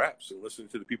to your reps and listening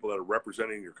to the people that are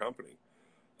representing your company.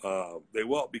 They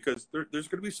will, because there's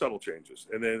going to be subtle changes,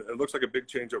 and then it looks like a big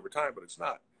change over time, but it's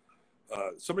not.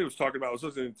 Somebody was talking about, I was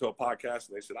listening to a podcast,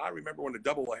 and they said, I remember when the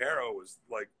Double Lajero was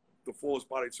like the fullest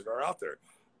bodied cigar out there.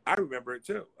 I remember it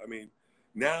too. I mean,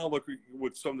 now look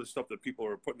with some of the stuff that people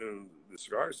are putting in the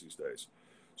cigars these days.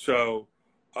 So,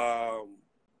 I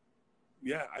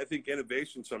think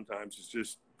innovation sometimes is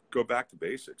just go back to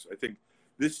basics. I think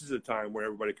this is a time where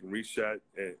everybody can reset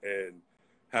and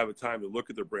have a time to look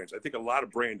at their brands. I think a lot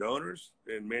of brand owners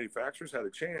and manufacturers had a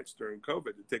chance during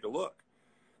COVID to take a look,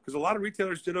 because a lot of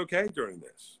retailers did okay during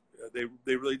this.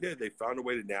 They really did. They found a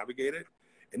way to navigate it.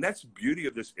 And that's the beauty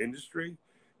of this industry,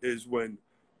 is when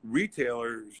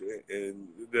retailers and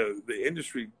the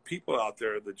industry people out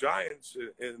there, the giants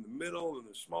in the middle and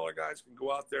the smaller guys, can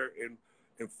go out there and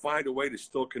find a way to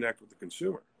still connect with the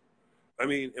consumer. I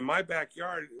mean, in my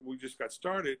backyard, we just got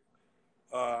started.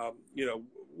 you know,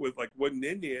 with like Wooden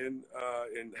Indian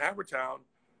in Havertown,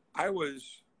 I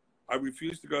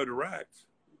refused to go direct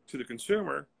to the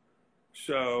consumer.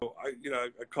 So I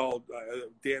called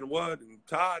Dan Wood and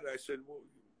Todd. I said, well,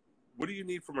 what do you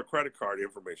need from a credit card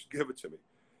information? Give it to me.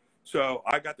 So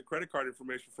I got the credit card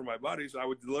information from my buddies. I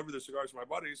would deliver the cigars to my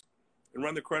buddies and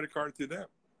run the credit card through them.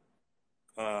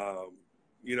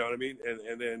 You know what I mean?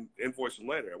 And then invoice them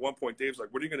later. At one point, Dave's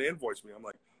like, what are you going to invoice me? I'm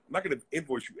like, I'm not going to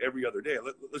invoice you every other day.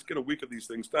 Let's get a week of these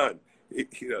things done.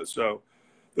 You know, so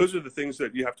those are the things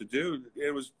that you have to do.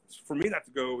 It was for me not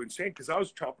to go insane because I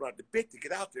was chomping at the bit to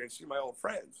get out there and see my old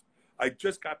friends. I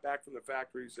just got back from the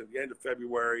factories at the end of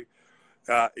February.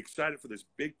 Excited for this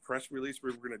big press release we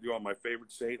were going to do on my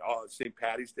favorite saint, St.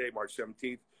 Patty's Day, March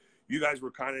 17th. You guys were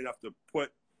kind enough to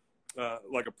put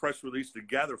like a press release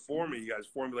together for me. You guys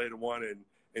formulated one,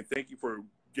 and thank you for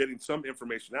getting some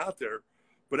information out there.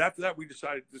 But after that, we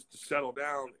decided just to settle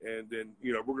down, and then,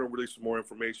 you know, we're going to release some more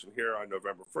information here on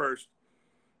November 1st,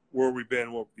 where we've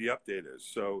been, what the update is.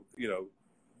 So, you know,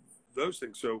 those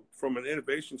things. So from an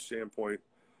innovation standpoint,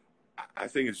 I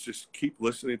think it's just keep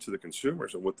listening to the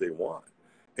consumers and what they want.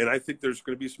 And I think there's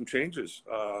going to be some changes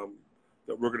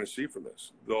that we're going to see from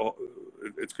this.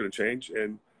 It's going to change.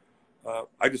 And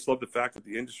I just love the fact that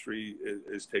the industry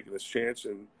is taking this chance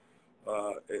and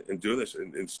doing this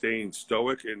and staying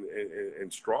stoic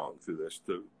and strong through this.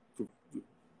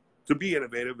 To be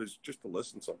innovative is just to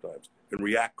listen sometimes and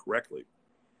react correctly.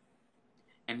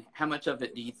 And how much of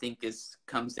it do you think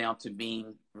comes down to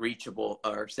being reachable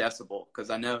or accessible? Because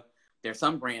I know there are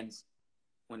some brands,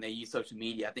 when they use social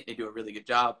media, I think they do a really good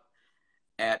job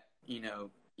at, you know,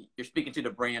 you're speaking to the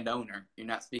brand owner. You're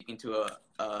not speaking to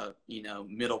a you know,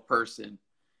 middle person,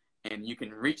 and you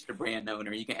can reach the brand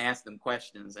owner. You can ask them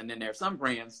questions. And then there are some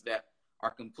brands that are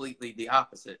completely the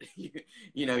opposite.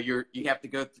 You know, you have to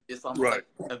go through, it's almost Right.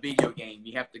 like a video game.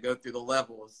 You have to go through the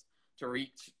levels to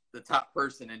reach the top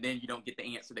person, and then you don't get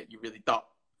the answer that you really thought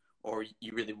or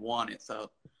you really wanted. So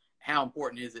how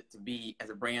important is it to be, as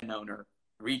a brand owner,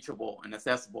 reachable and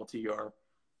accessible to your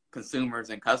consumers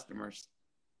and customers?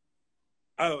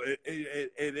 Oh, it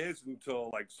is, until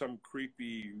like some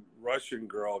creepy Russian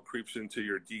girl creeps into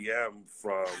your DM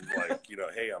from like, you know,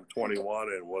 hey, I'm 21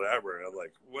 and whatever. And I'm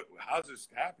like, what? How's this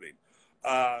happening?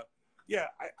 Yeah,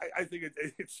 I think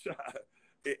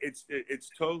it's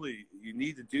totally, you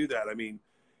need to do that. I mean,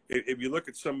 if you look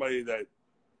at somebody that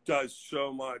does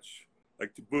so much,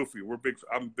 like to Boofy,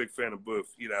 I'm a big fan of Boof.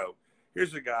 You know,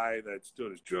 here's a guy that's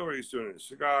doing his jewelry, he's doing his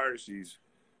cigars, he's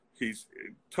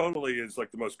totally is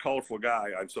like the most colorful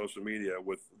guy on social media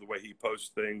with the way he posts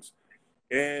things,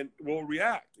 and will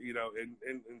react, you know,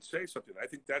 and say something. I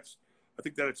think that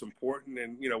it's important.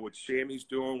 And, you know, what Shammy's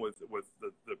doing with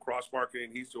the cross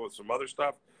marketing, he's doing some other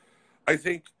stuff. I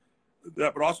think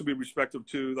that would also be respectful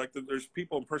to, like, there's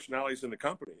people and personalities in the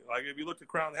company. Like, if you look at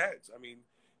Crown Heads, I mean,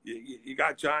 you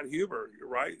got John Huber,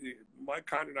 right? Mike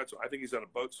Condon, I think he's on a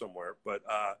boat somewhere, but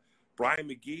Brian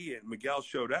McGee and Miguel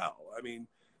Shodell. I mean,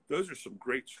 those are some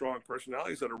great, strong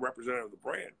personalities that are representative of the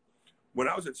brand. When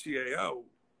I was at CAO,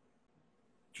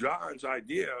 John's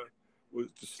idea was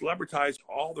to celebritize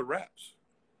all the reps.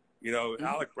 You know, mm-hmm.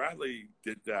 Alec Bradley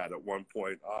did that at one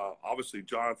point. Obviously,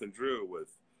 Jonathan Drew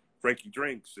with Frankie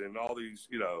Drinks and all these,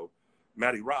 you know,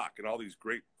 Matty Rock and all these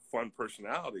great, fun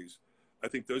personalities. I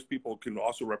think those people can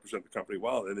also represent the company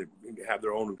well, and they have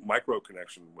their own micro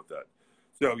connection with that.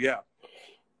 So, yeah.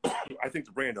 I think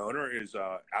the brand owner is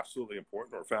absolutely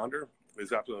important, or founder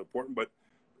is absolutely important. But,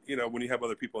 you know, when you have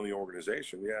other people in the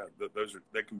organization, yeah,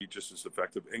 they can be just as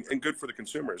effective and good for the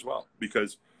consumer as well,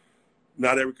 because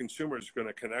not every consumer is going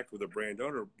to connect with a brand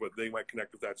owner, but they might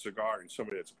connect with that cigar and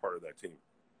somebody that's a part of that team.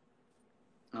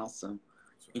 Awesome.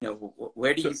 You know,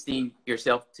 where do you see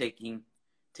yourself taking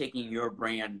your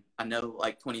brand? I know,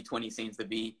 like, 2020 seems to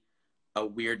be a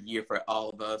weird year for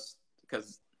all of us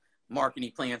because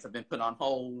marketing plans have been put on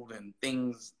hold, and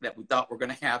things that we thought were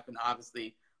going to happen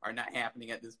obviously are not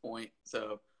happening at this point.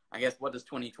 So I guess, what does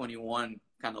 2021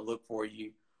 kind of look for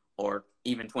you, or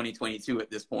even 2022 at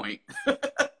this point?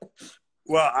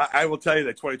 Well, I will tell you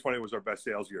that 2020 was our best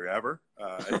sales year ever.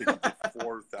 I think we did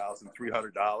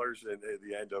 $4,300 at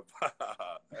the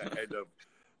end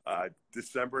of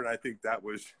December, and I think that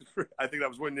was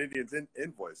Wooden Indian's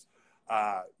invoice.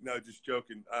 No, just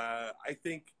joking. I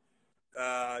think.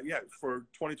 For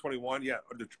 2021,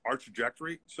 our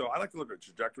trajectory. So I like to look at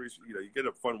trajectories. You know, you get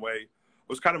a fun way. I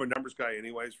was kind of a numbers guy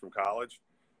anyways from college.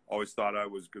 Always thought I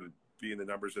was going to be in the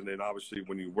numbers. And then obviously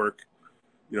when you work,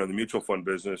 you know, in the mutual fund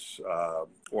business,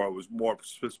 or I was more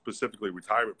specifically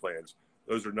retirement plans,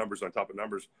 those are numbers on top of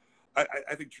numbers.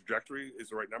 I think trajectory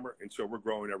is the right number. And so we're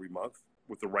growing every month.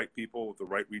 with the right people, with the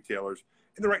right retailers,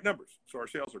 and the right numbers. So our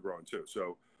sales are growing too.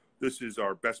 So this is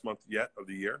our best month yet of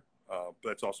the year. But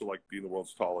that's also like being the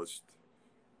world's tallest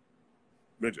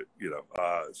midget,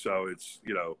 so it's,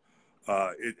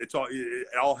 it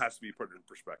all has to be put in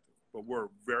perspective, but we're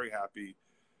very happy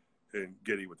and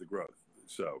giddy with the growth.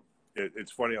 So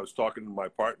it's funny. I was talking to my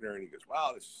partner and he goes,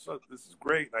 wow, this is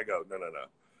great. And I go, no.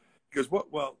 He goes,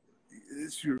 what? Well,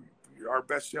 it's our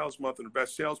best sales month and the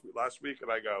best sales last week.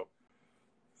 And I go,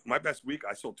 my best week,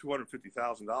 I sold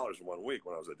 $250,000 in 1 week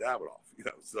when I was at Davidoff,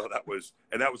 so that was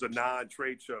a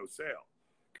non-trade show sale,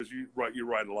 because you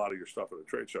write a lot of your stuff at a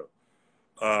trade show.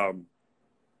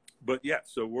 But yeah,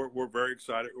 so we're very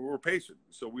excited. We're patient.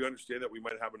 So we understand that we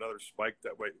might have another spike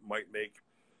that might make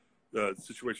the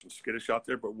situation skittish out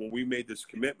there. But when we made this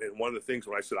commitment, one of the things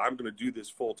when I said, I'm going to do this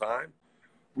full time,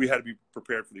 we had to be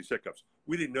prepared for these hiccups.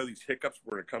 We didn't know these hiccups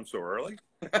were going to come so early.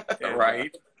 And,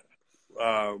 right. We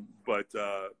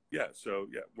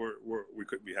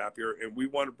couldn't be happier, and we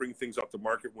want to bring things up to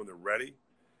market when they're ready,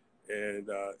 and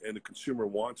the consumer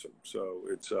wants them. So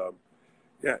it's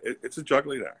it's a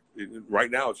juggling act. Right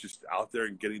now, it's just out there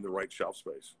and getting the right shelf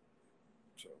space.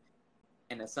 So,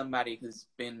 and as somebody who's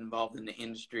been involved in the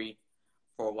industry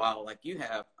for a while, like you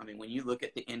have, I mean, when you look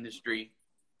at the industry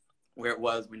where it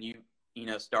was when you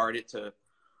started to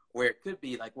where it could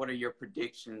be, like, what are your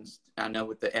predictions? I know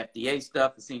with the FDA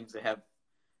stuff, it seems to have,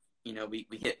 we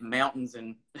hit mountains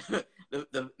and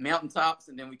the mountaintops,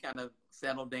 and then we kind of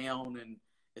settle down and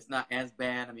it's not as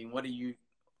bad. I mean, what do you,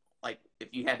 like, if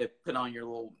you had to put on your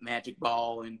little magic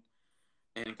ball and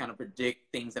kind of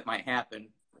predict things that might happen,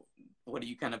 what do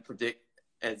you kind of predict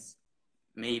as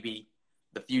maybe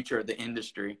the future of the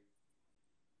industry?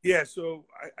 Yeah, so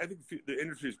I think the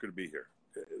industry is going to be here.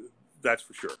 That's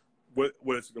for sure. What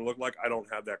it's going to look like, I don't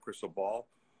have that crystal ball.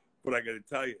 But I got to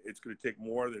tell you, it's going to take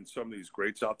more than some of these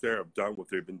greats out there have done what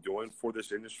they've been doing for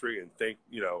this industry. And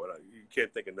you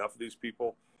can't think enough of these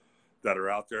people that are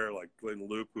out there, like Glenn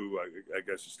Loop, who I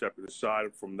guess is stepping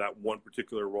aside from that one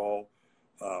particular role.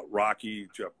 Rocky,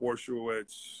 Jeff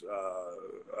Borshowitz,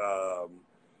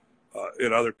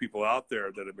 and other people out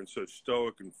there that have been so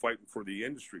stoic and fighting for the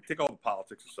industry. Take all the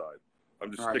politics aside.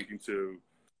 I'm just sticking to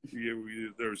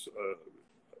there's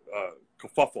a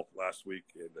kerfuffle last week,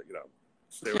 and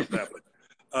stay with that.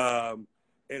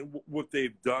 And what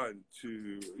they've done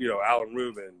to Alan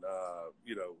Rubin,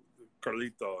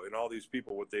 Carlito, and all these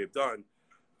people, what they've done,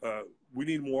 we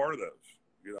need more of those.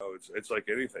 It's like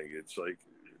anything. It's like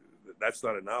that's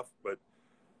not enough, but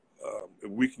if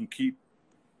we can keep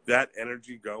that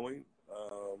energy going,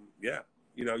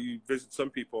 you visit some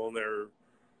people and they're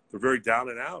very down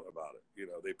and out about it.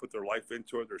 They put their life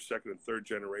into it. Their second and third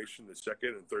generation, the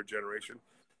second and third generation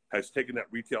has taken that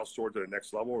retail store to the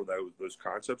next level, or those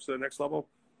concepts to the next level.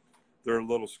 They're a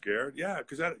little scared. Yeah,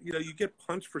 because you get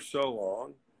punched for so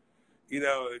long.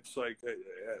 It's like at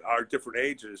our different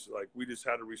ages, like we just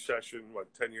had a recession,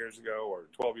 10 years ago or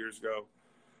 12 years ago.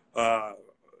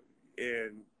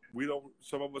 And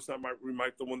some of us we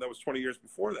might the one that was 20 years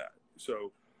before that.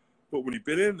 So, but when you've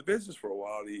been in the business for a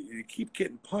while, you keep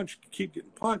getting punched,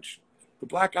 the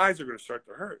black eyes are going to start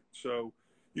to hurt. So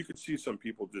you could see some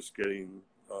people just getting,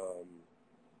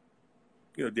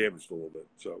 damaged a little bit.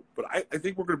 So, but I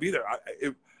think we're going to be there.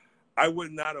 I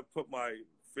would not have put my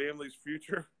family's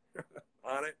future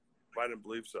on it if I didn't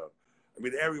believe so. I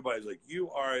mean, everybody's like,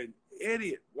 you are an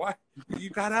idiot. Why? You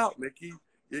got out, Mickey.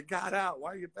 You got out.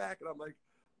 Why are you back? And I'm like,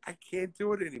 I can't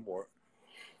do it anymore.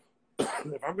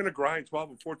 If I'm going to grind 12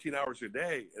 and 14 hours a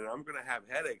day and I'm going to have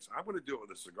headaches, I'm going to do it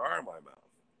with a cigar in my mouth,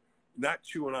 not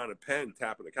chewing on a pen,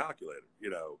 tapping a calculator,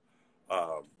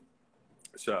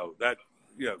 so that,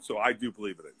 so I do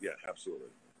believe in it. Yeah,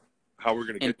 absolutely. How we're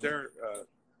going to get there.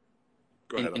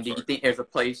 Go ahead. And do you think there's a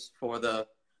place for the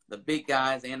big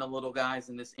guys and the little guys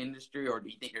in this industry, or do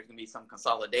you think there's going to be some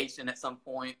consolidation at some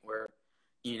point where,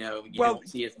 you don't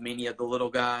see as many of the little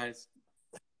guys?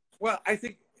 Well, I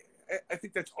think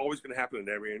that's always going to happen in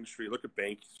every industry. Look at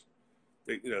banks.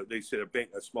 They said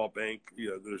a small bank,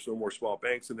 there's no more small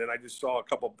banks. And then I just saw a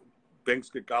couple banks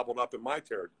get gobbled up in my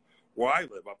territory where I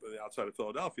live, up in the outside of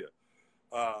Philadelphia.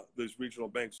 There's regional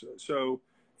banks. So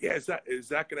yeah, is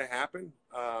that going to happen?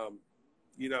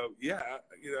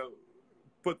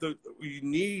 But you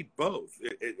need both.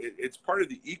 It's part of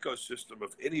the ecosystem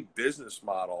of any business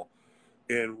model.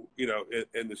 And,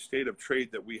 in the state of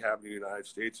trade that we have in the United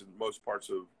States and most parts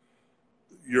of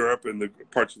Europe and the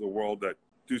parts of the world that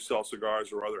do sell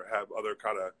cigars or have other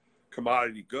kind of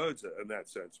commodity goods in that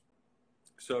sense.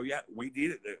 So, yeah, we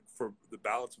need it for the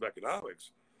balance of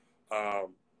economics.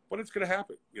 But it's going to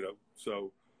happen,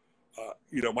 So,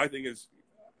 my thing is,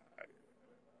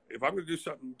 if I'm going to do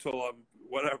something until I'm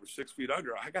whatever 6 feet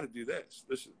under, I got to do this.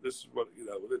 This is what, you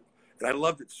know. And I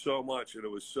loved it so much, and it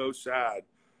was so sad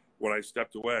when I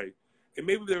stepped away. And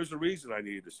maybe there was a reason I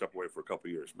needed to step away for a couple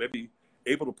of years. Maybe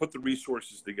able to put the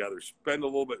resources together, spend a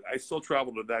little bit. I still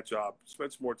traveled to that job,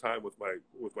 spent some more time with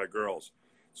my girls.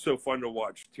 So fun to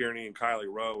watch Tierney and Kylie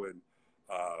Rowe, and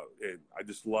I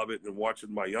just love it. And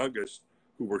watching my youngest,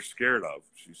 who we're scared of,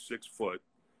 she's 6 foot,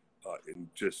 and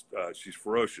just she's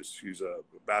ferocious. She's a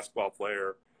basketball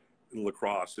player, in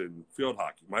lacrosse and field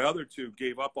hockey. My other two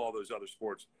gave up all those other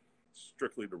sports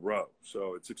strictly to row.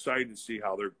 So it's exciting to see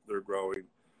how they're growing.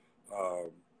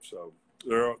 So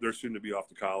they're soon to be off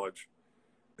to college.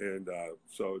 And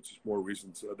so it's just more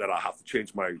reasons that I'll have to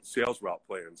change my sales route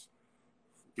plans,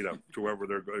 you know, to wherever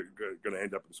they're going to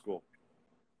end up in school.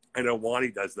 I know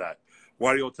Wani does that.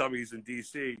 Wani will tell me he's in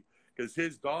D.C. because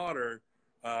his daughter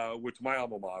went to my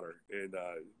alma mater, and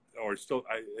or still,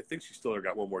 I think she still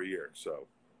got one more year. So,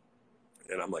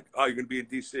 and I'm like, oh, you're going to be in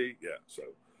D.C.? Yeah. So,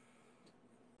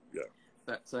 yeah.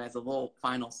 So as a little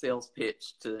final sales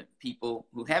pitch to people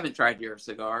who haven't tried your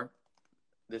cigar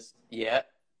this yet,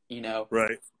 you know,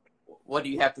 right? What do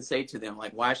you have to say to them?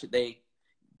 Like, why should they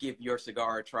give your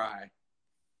cigar a try?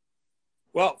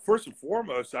 Well, first and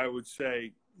foremost, I would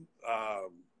say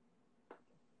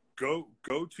go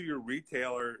to your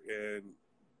retailer and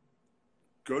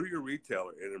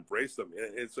embrace them.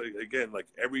 And it's again, like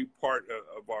every part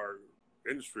of our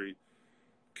industry,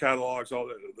 catalogs,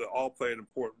 all play an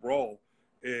important role.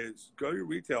 Is go to your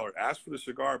retailer, ask for the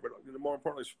cigar, but more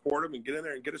importantly, support them and get in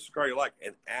there and get a cigar you like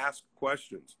and ask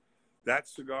questions. That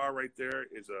cigar right there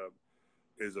is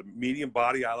a medium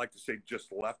body. I like to say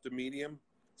just left a medium.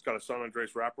 It's got a San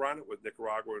Andres wrapper on it with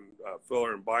Nicaraguan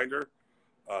filler and binder.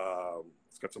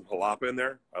 It's got some jalapa in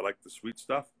there. I like the sweet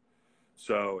stuff.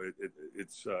 So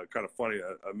it's kind of funny.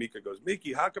 Mika goes,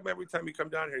 Miki, how come every time you come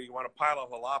down here, you want a pile of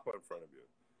jalapa in front of you?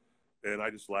 And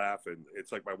I just laugh. And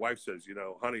it's like my wife says, you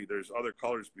know, honey, there's other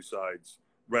colors besides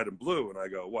red and blue. And I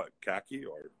go, what, khaki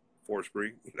or forest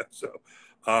green? You know, so,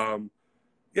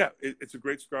 yeah, it's a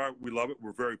great cigar. We love it.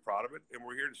 We're very proud of it, and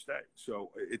we're here to stay. So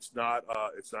it's not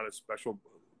a special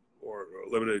or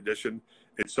a limited edition.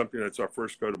 It's something that's our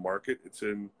first go to market. It's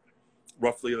in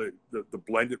roughly the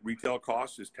blended retail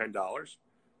cost is $10.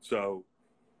 So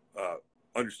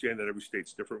understand that every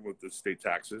state's different with the state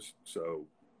taxes. So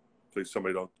please,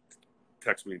 somebody don't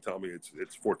text me and tell me it's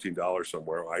 $14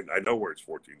 somewhere. I know where it's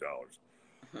 $14.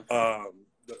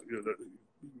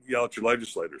 Yell at your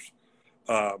legislators.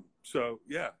 So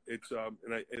yeah, it's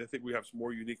and I think we have some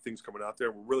more unique things coming out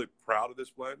there. We're really proud of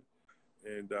this blend,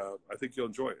 and I think you'll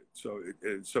enjoy it. So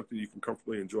it's something you can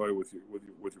comfortably enjoy with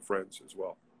your friends as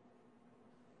well.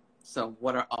 So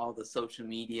what are all the social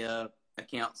media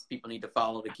accounts people need to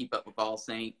follow to keep up with All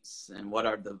Saints, and what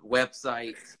are the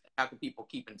websites? How can people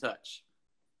keep in touch?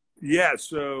 Yeah,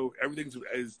 so everything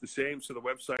is the same. So the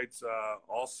website's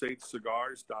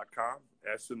allsaintscigars.com,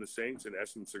 S in the Saints and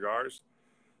S in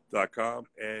Cigars.com,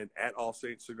 and at All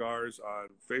Saints Cigars on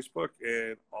Facebook,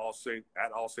 and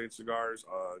at All Saints Cigars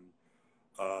on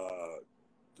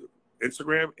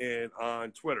Instagram and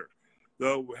on Twitter.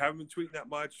 Though we haven't been tweeting that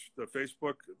much, the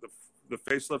Facebook, the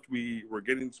facelift, we're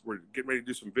getting ready to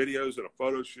do some videos and a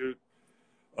photo shoot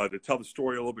to tell the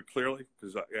story a little bit clearly,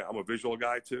 because I'm a visual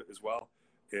guy too as well.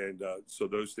 And so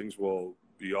those things will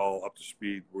be all up to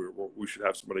speed. We should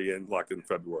have somebody locked in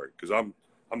February, because I'm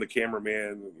the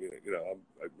cameraman. You know,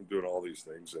 I've been doing all these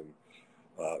things,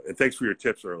 and thanks for your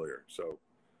tips earlier. So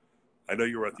I know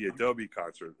you were at the Adobe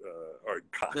concert,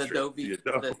 The Adobe.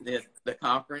 The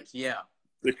conference. Yeah.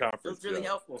 The conference. It was really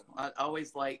helpful. I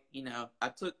always like, you know, I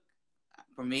took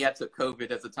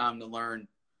COVID as a time to learn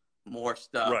more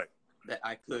stuff that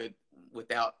I could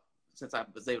since I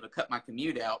was able to cut my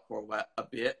commute out for a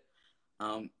bit,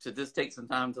 to just take some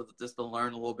time to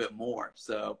learn a little bit more.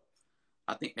 So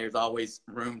I think there's always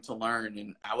room to learn,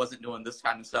 and I wasn't doing this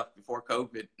kind of stuff before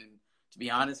COVID. And to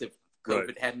be honest, if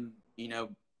COVID hadn't, you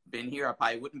know, been here, I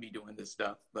probably wouldn't be doing this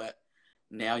stuff. But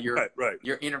now you're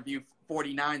interview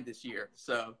 49 this year,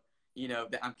 so you know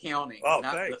that I'm counting. Oh,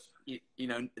 thanks.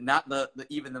 Not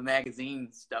even the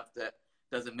magazine stuff that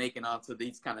doesn't make it onto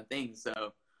these kind of things.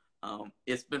 So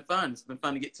it's been fun. It's been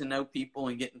fun to get to know people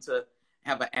and getting to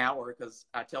have an hour, because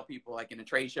I tell people, like in a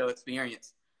trade show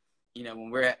experience, you know, when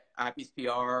we're at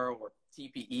IPSPR or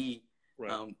TPE,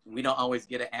 we don't always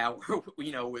get an hour,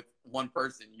 you know, with one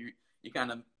person. You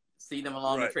kind of see them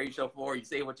along the trade show floor, you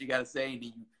say what you got to say, and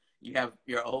you have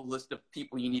your whole list of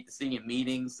people you need to see in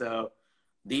meetings. So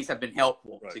these have been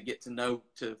helpful to get to know,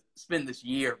 to spend this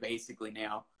year basically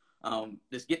now,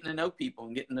 just getting to know people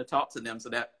and getting to talk to them, so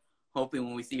that hoping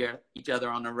when we see each other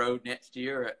on the road next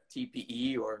year at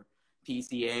TPE or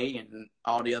PCA and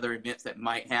all the other events that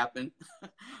might happen,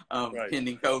 Right.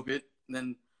 pending COVID,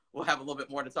 then we'll have a little bit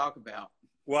more to talk about.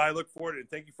 Well, I look forward to it.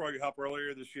 Thank you for all your help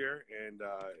earlier this year and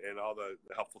all the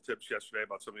helpful tips yesterday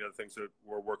about some of the other things that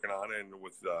we're working on and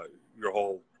with your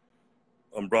whole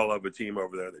umbrella of a team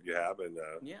over there that you have. And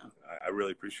Yeah. I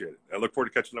really appreciate it. I look forward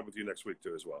to catching up with you next week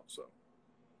too as well. So.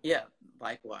 Yeah,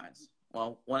 likewise.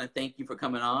 Well, want to thank you for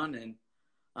coming on, and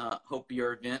hope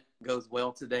your event goes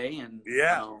well today. And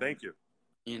yeah, thank you.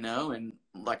 You know, and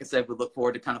like I said, we look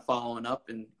forward to kind of following up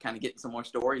and kind of getting some more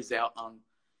stories out on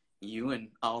you and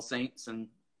All Saints and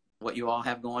what you all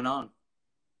have going on.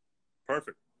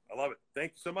 Perfect. I love it.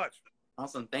 Thank you so much.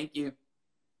 Awesome. Thank you.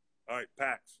 All right,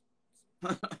 Pax.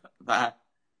 Bye.